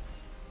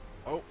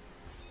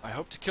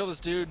kill this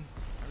dude.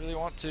 I really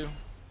want to.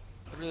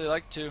 I'd really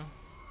like to.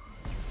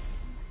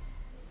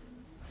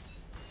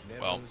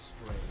 Well,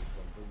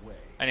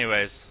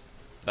 anyways,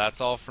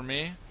 that's all for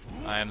me.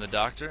 I am the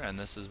Doctor, and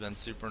this has been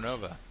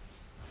Supernova,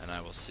 and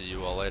I will see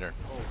you all later.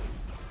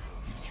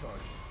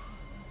 Charging.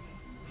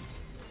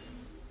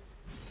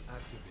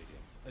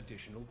 Activating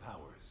additional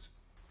powers.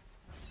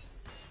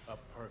 A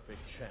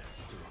perfect chance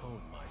to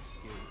hone my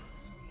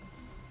skills.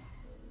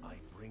 I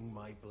bring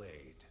my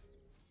blade.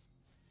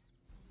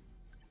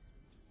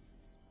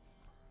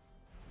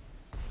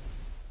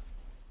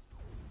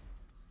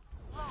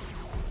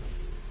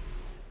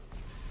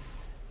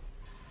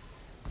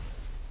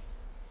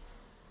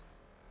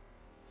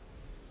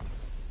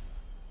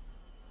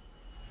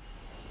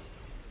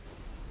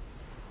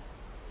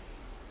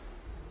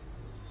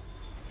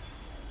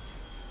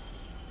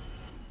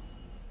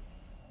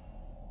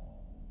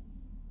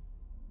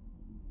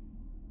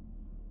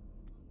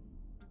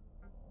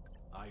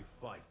 I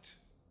fight.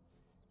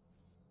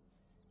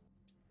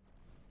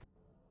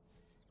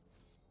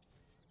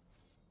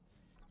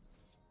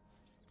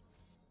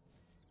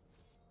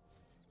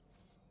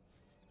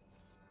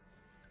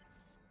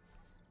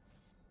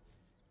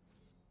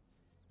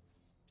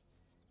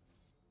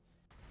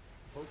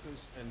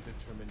 Focus and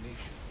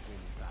determination win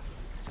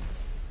battles.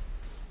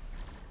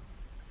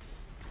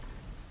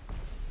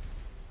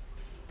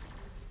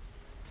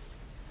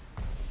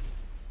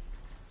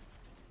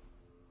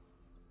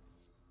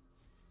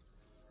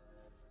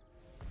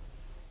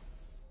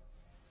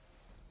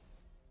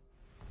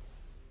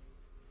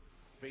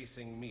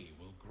 Facing me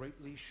will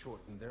greatly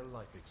shorten their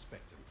life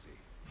expectancy.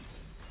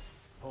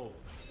 Hold.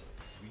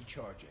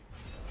 Recharging.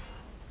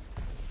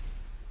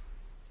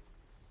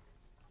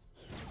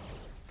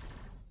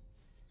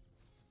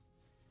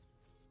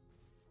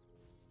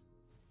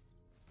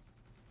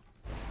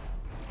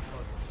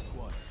 Targets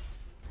acquired.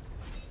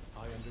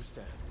 I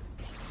understand.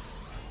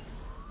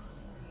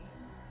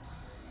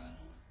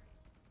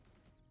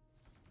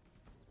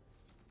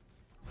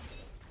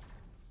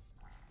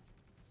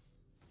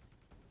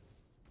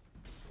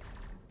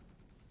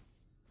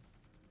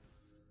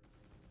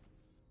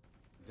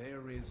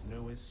 There is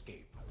no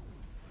escape.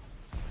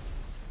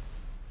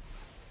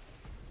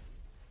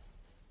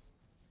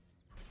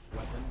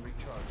 Weapon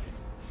recharging.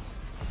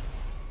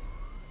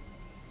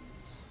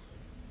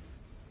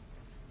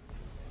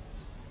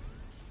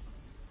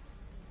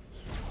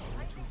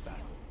 Into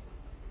battle.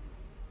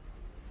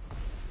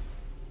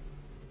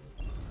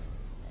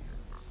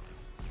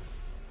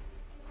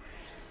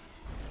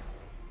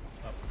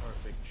 A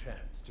perfect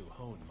chance to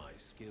hone my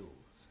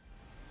skills.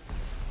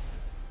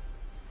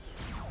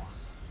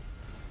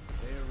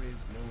 There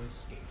is no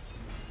escape.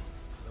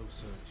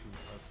 Closer to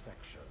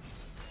perfection.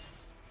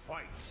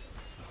 Fight!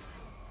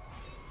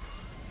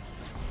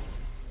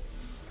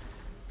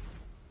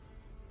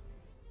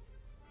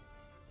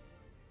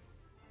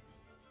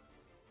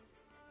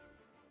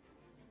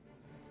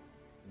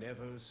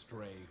 Never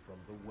stray from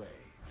the way.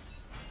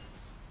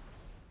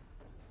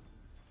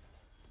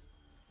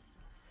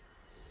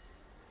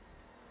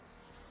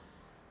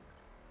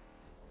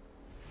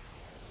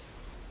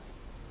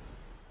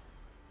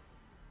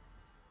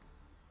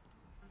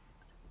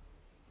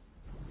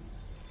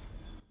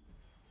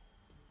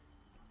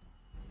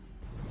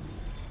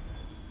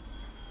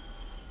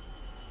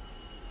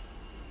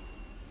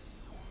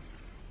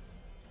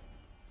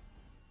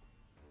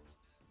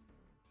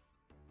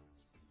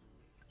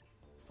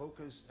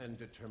 Focus and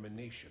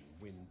determination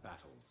win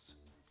battles.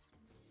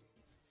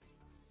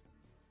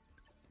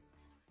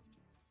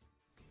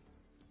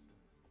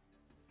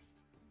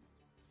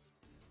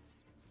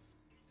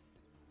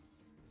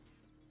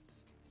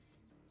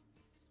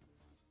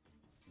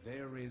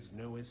 There is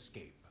no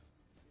escape.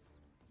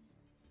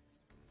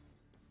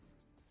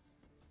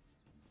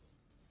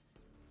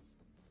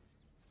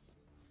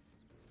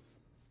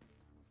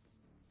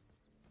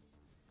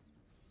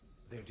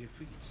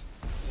 defeat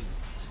is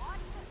imminent. Watch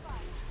the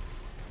fight.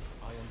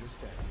 I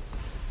understand.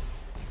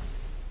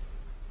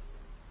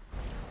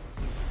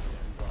 Please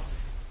stand by.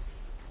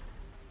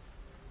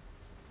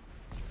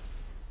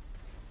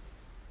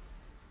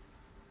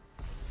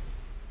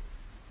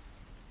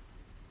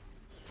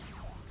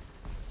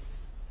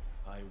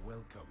 I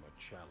welcome a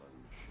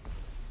challenge.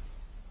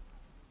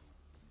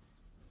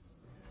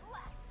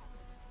 Blast.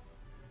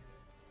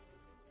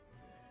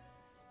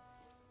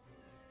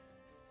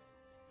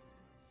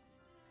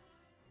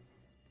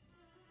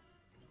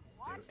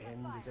 Watch Their the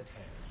end is fire. at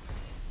hand.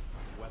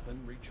 Weapon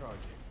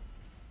recharging.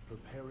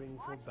 Preparing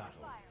for Watch the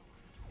battle. fireworks.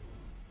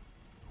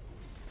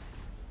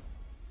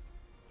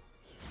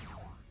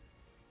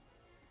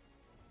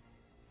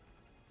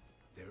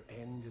 Their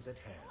end is at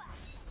hand.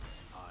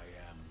 I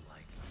am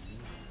like you.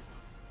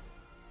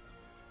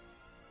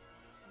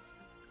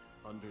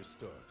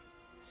 Understood.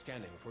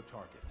 Scanning for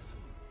targets.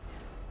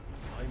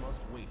 I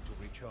must wait to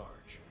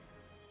recharge.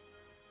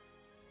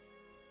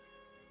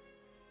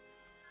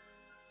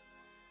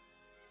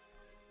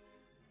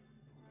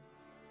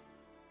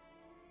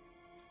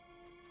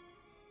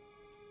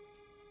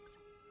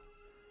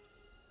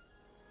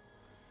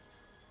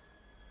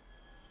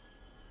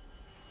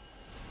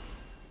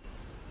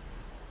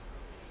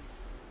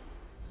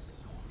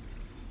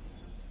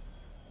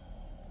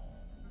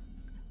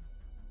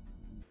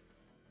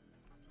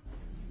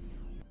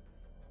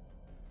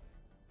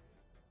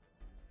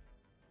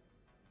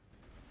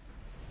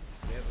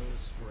 Never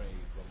stray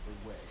from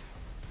the way.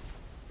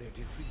 Their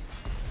defeat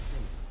is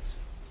imminent.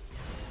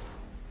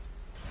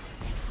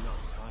 It's not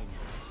time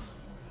yet.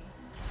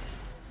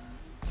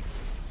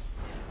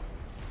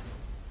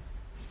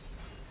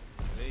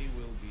 They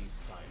will be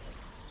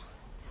silenced.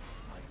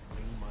 I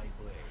bring my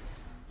blade.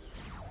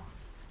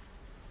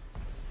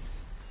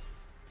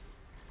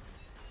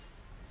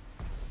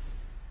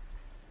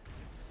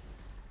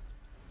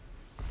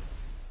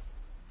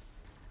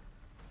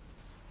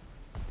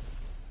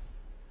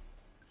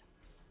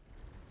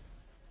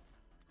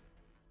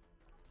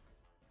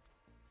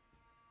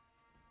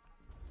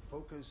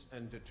 Focus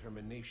and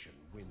determination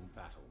win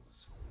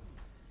battles.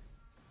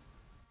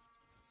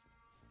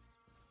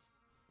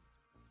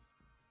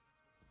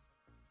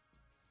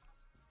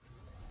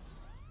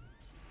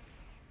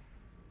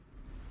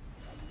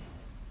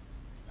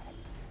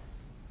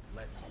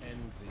 Let's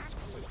end this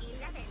quickly.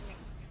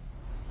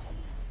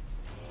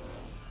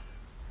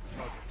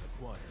 Targets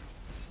acquired.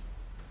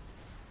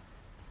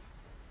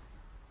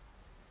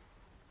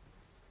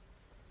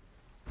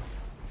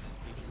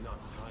 It's not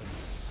time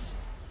yet.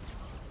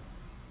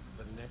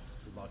 The next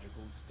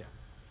logical step.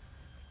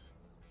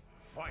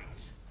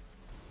 Fight!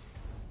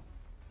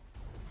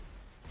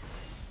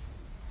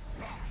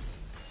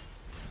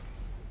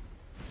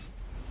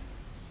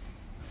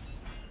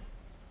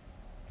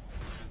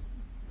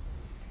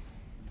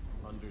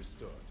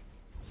 Understood.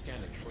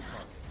 Scanning for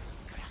targets.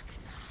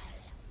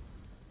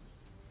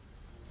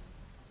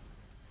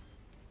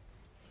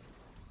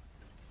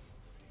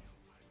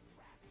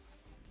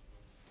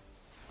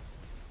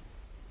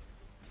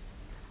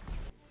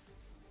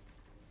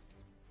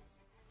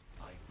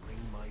 I bring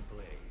my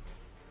blade.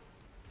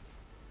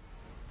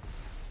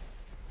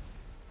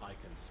 I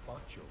can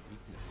spot your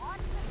weakness. Watch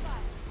the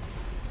fire.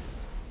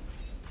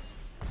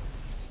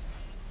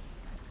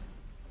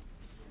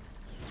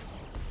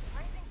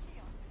 Raising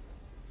shield.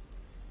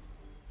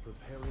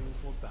 Preparing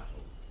for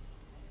battle.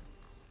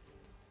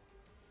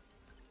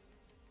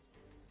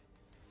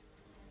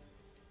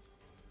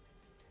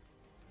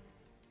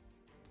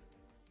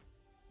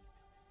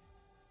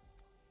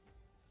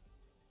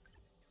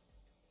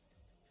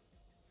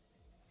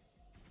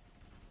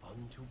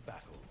 Unto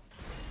battle.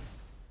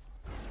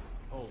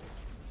 Hold.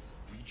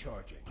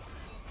 Recharging.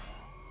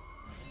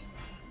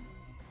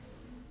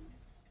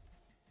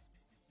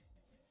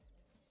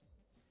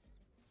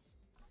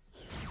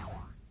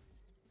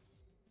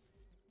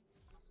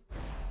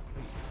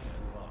 Please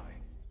stand by.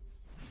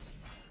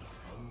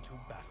 Unto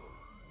battle.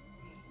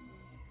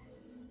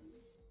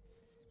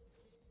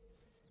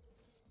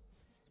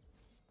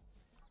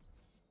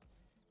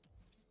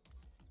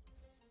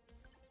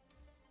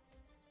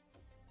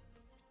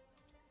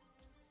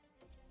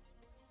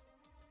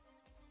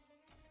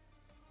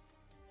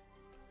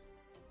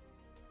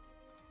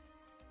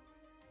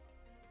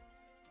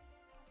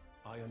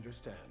 I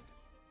understand.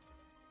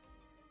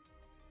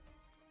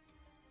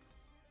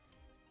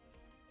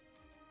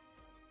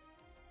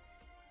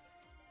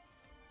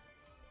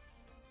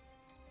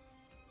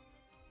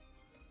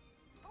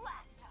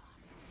 Blast off.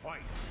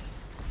 Fight!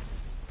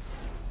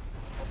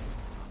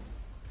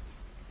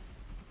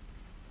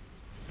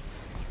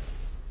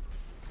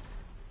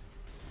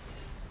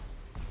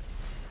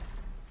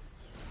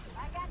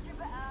 I got your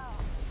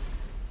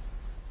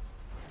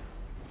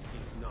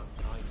It's not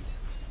time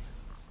yet.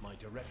 My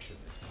direction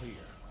is clear.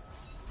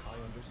 I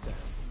understand.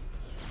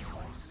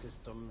 My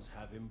systems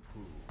have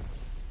improved.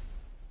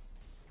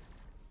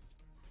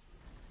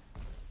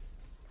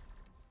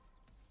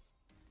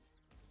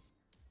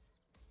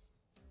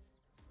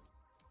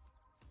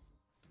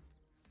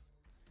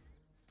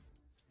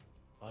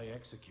 I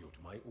execute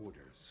my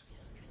orders.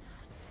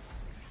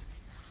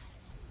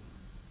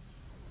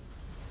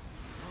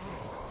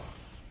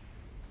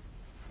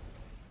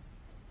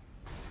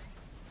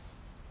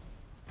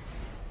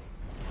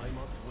 I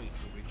must wait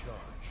to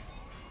recharge.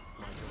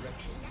 My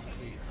direction is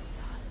clear.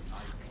 I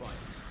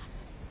fight.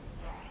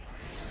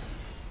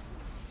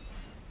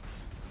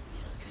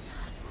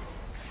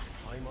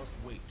 I must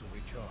wait to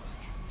recharge.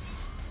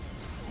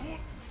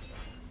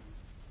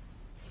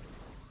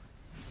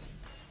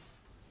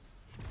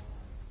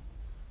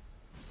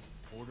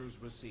 Orders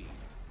received.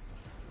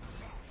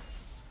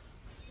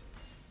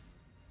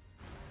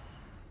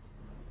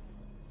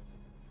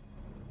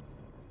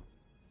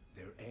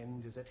 Their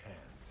end is at hand.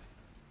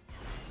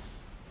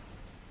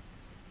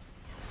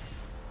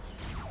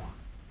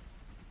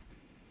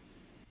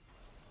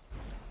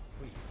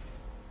 Complete.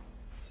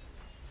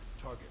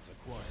 Targets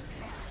acquired.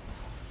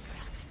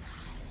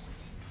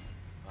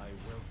 I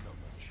welcome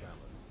a challenge.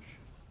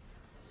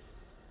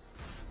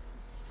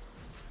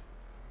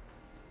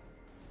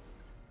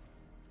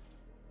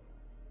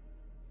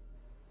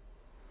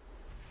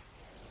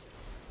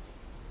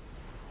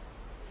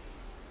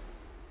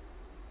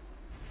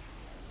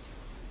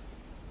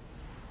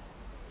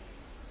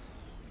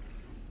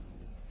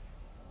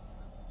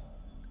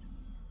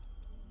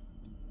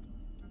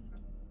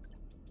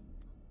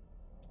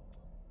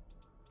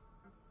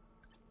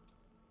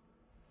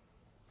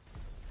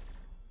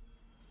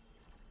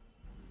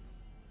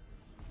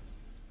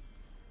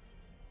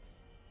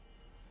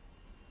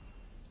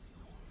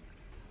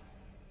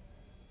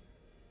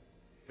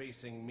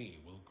 Facing me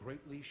will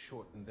greatly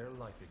shorten their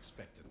life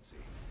expectancy.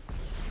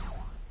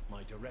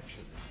 My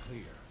direction is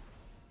clear.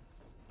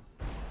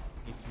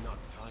 It's not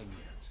time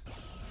yet.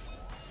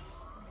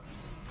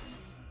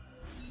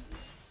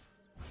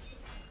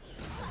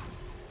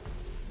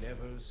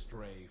 Never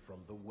stray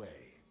from the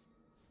way.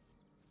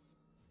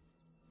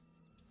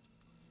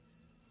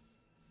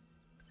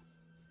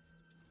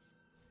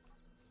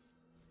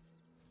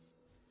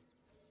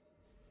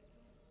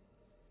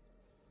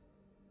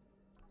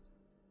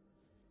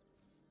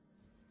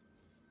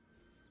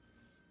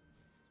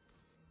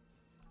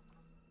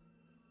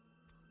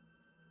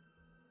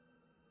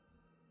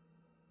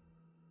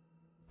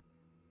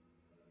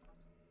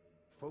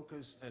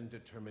 Focus and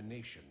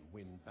determination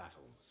win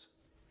battles.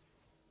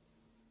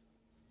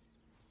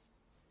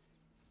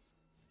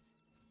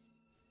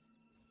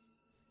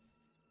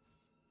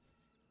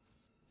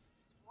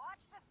 Watch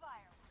the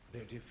fire.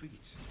 Their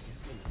defeat is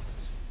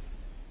imminent.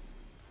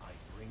 I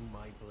bring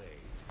my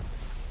blade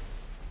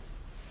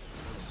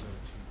closer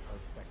to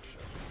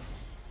perfection.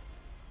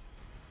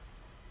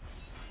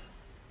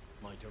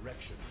 My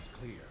direction is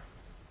clear.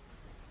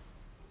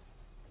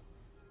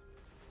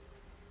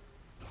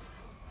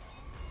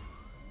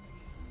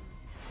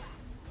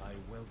 I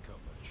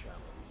welcome a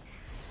challenge.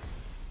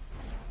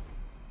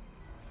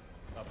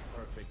 A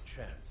perfect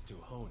chance to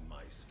hone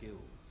my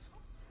skills.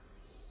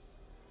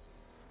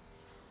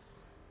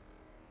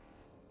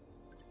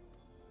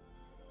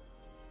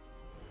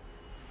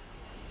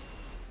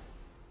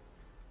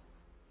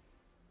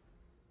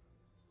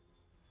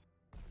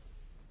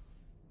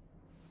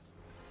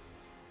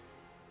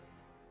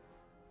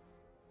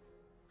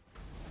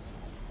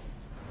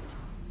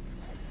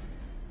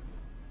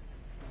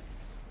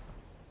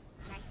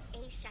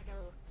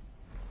 Shadow.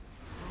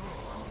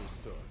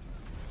 Understood.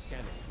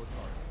 Scanning for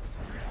targets.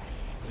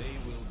 They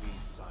will be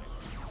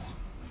silenced.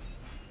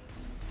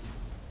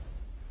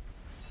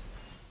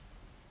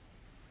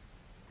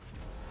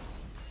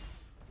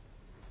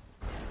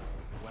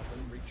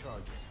 Weapon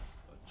recharging.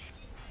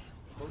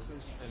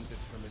 Focus and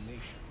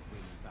determination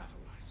win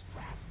battles.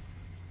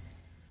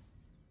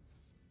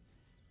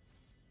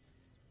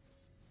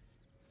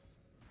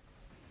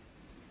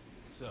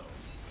 So,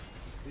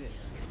 this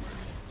is my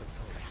next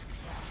opponent.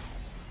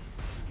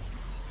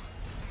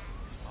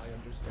 I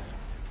understand.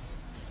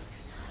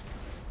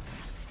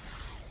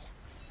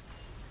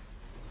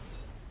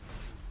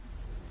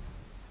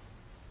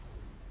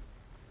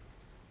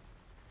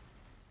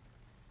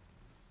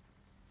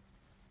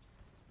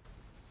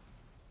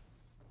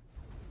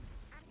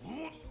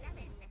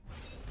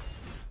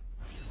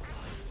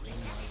 Bring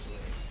my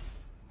blade.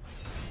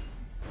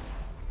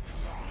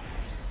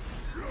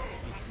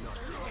 It's not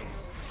safe.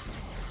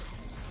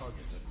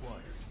 Targets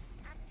acquired.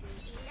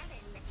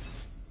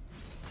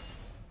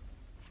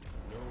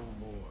 No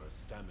more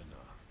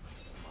stamina.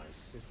 My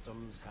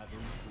systems have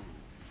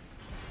improved.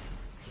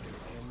 Their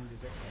end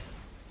is at hand.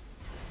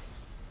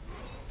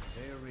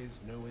 There is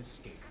no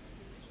escape.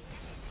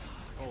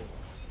 Hold.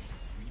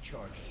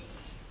 Recharging.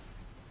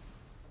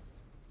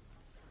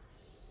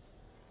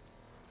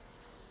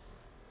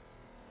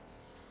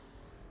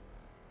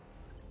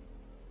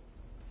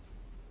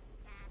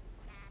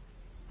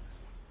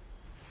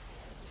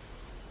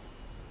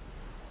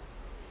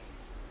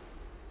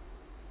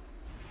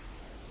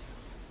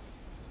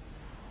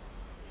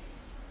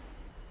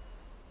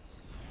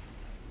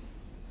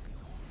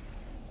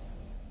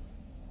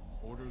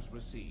 Orders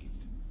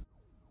received.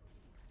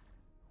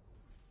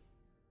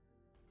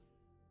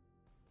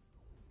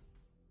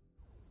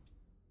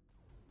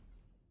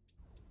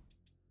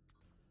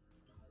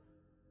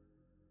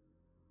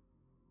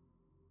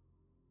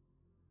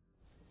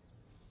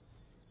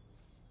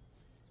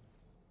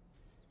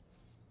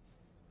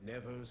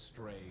 Never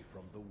stray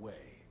from the way.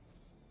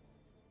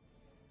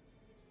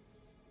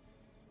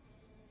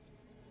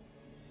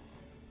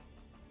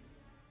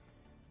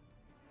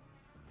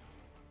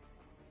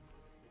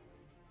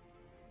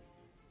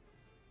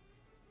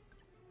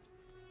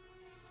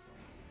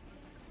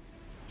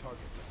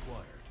 Targets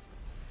acquired.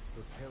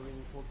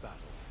 Preparing for battle.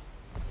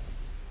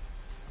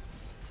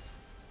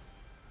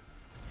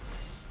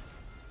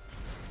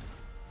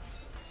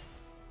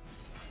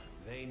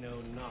 They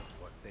know not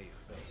what they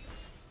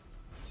face.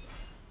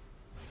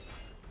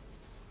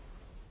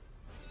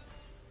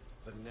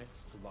 The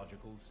next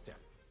logical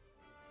step.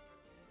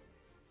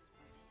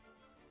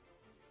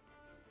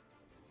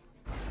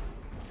 To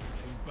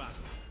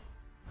battle.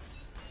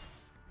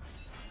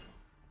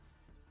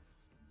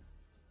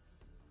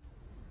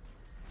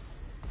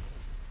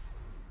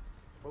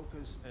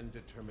 Focus and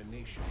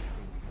determination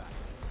in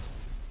battles.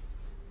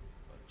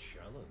 A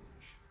challenge.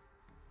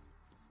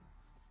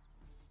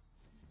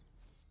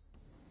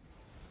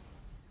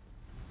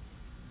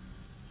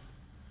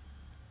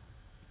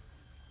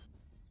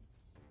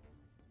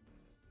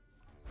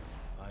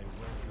 I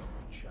welcome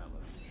a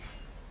challenge.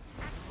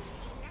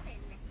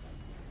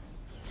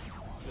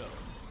 So,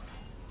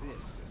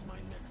 this is my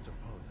next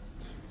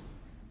opponent.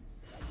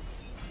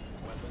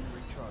 Weapon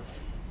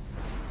recharging.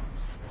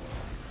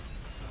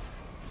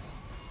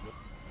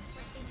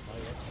 I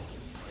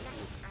execute my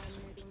orders. I'm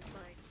moving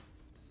toward.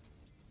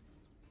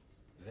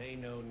 They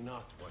know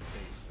not what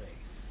they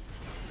face.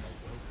 A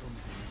welcome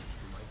boost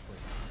to my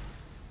playground.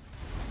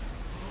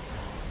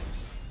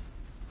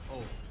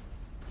 Hold.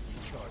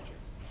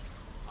 Recharging.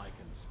 I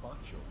can spot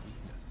your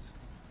weakness.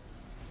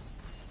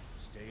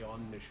 Stay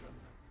on mission.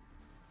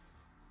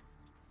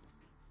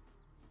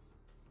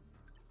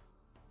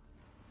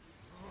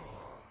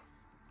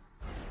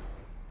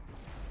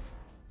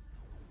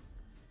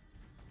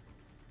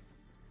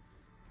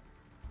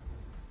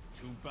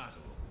 To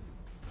battle.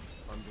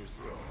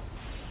 Understood.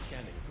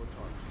 Scanning for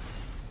targets.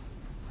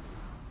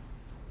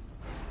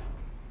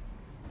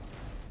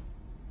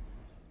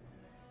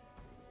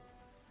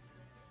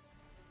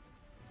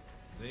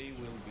 They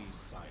will be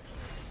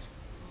silenced.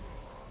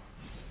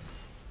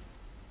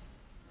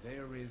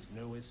 There is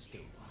no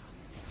escape.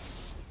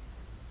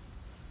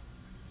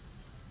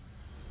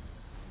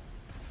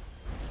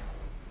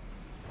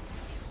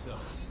 So,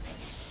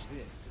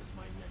 this is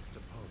my next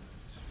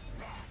opponent.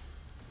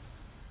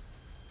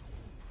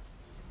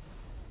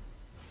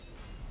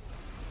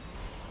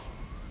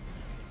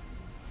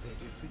 Their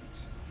defeat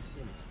is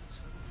imminent.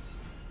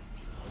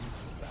 On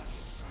to battle.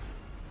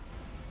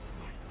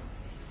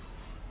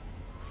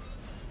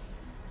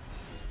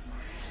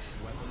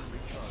 Weapon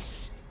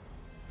recharged.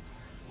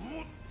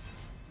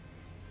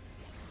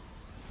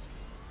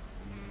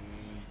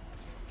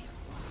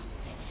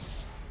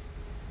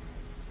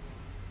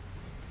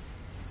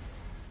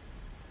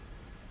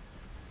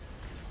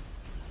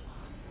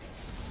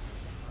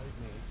 I've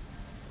made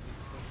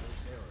a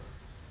fatal error.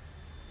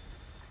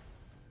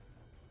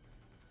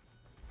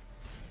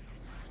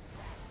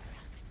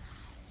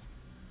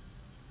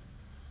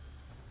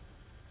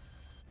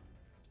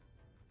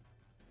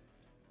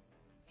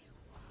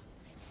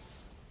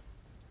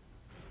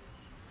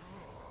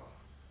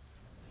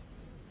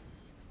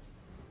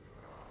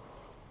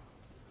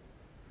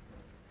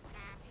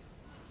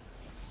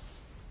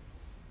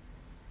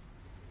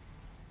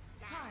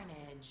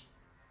 Carnage.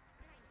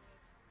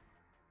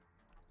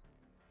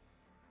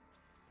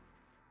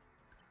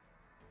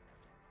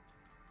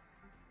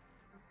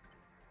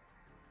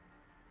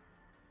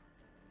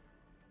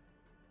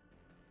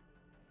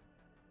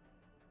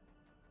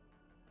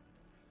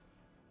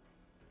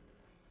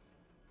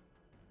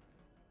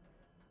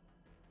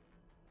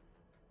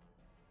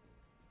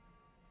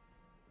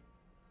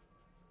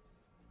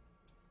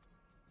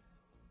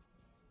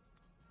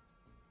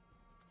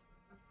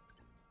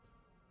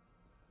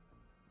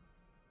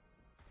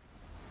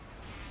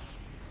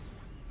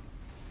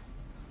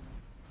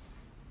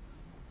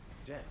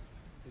 Death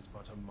is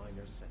but a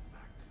minor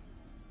setback.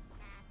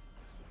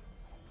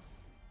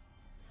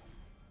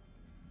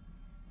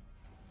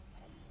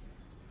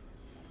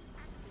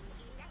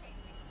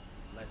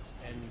 Let's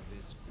end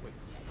this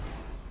quickly.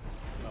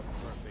 A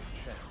perfect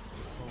chance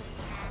to hone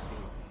my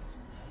skills.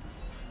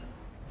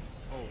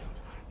 Hold.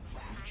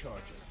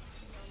 Recharging.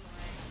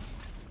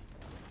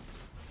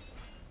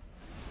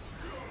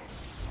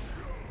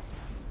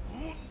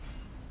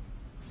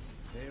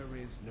 There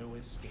is no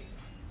escape.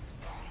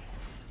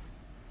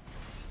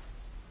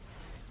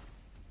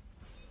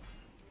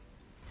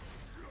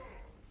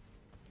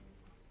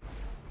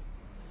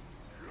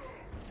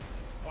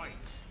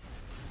 Fight!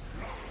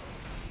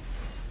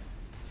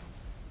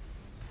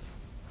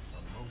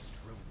 A most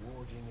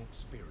rewarding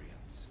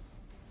experience.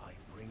 I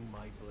bring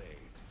my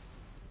blade.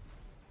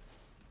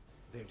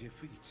 Their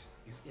defeat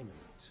is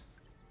imminent.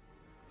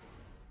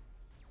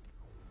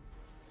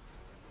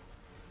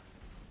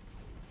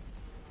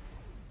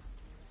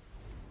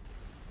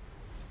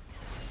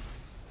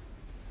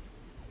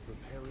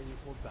 Preparing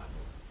for battle.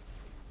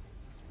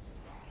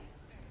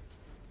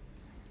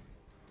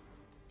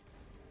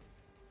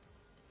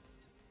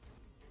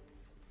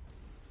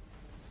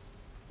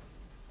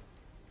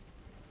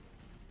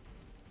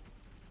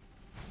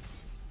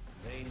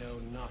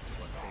 not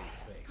what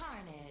they face.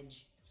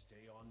 Carnage.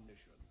 Stay on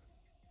mission.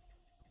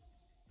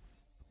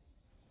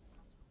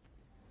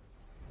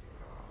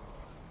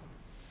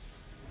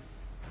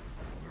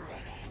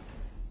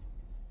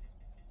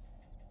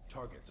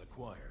 Targets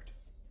acquired.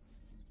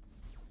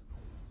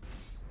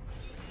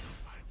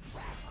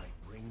 I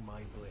bring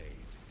my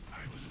blade. I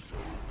was so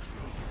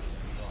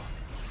close and dark.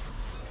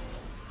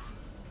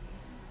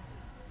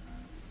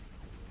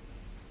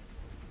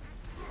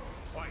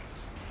 Fight!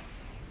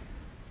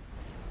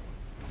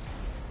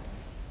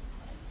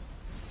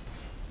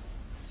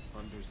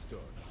 Understood.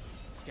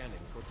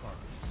 Scanning for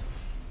targets.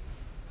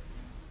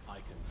 I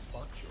can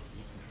spot your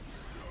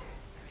weakness.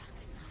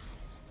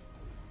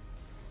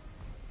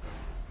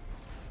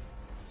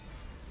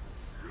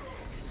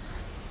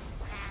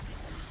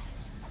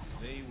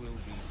 They will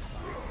be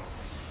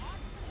silenced.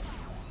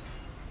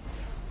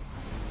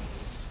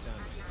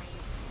 Standing.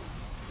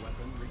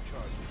 Weapon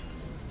recharging.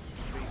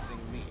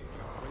 Facing me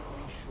will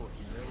greatly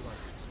shorten their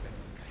life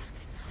expectancy.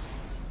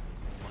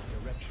 My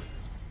direction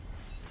is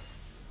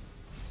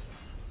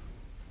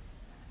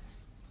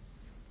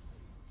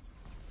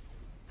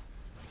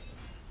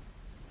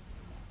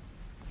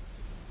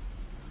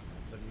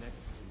the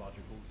next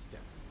logical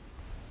step.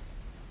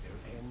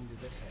 Their end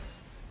is at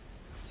hand.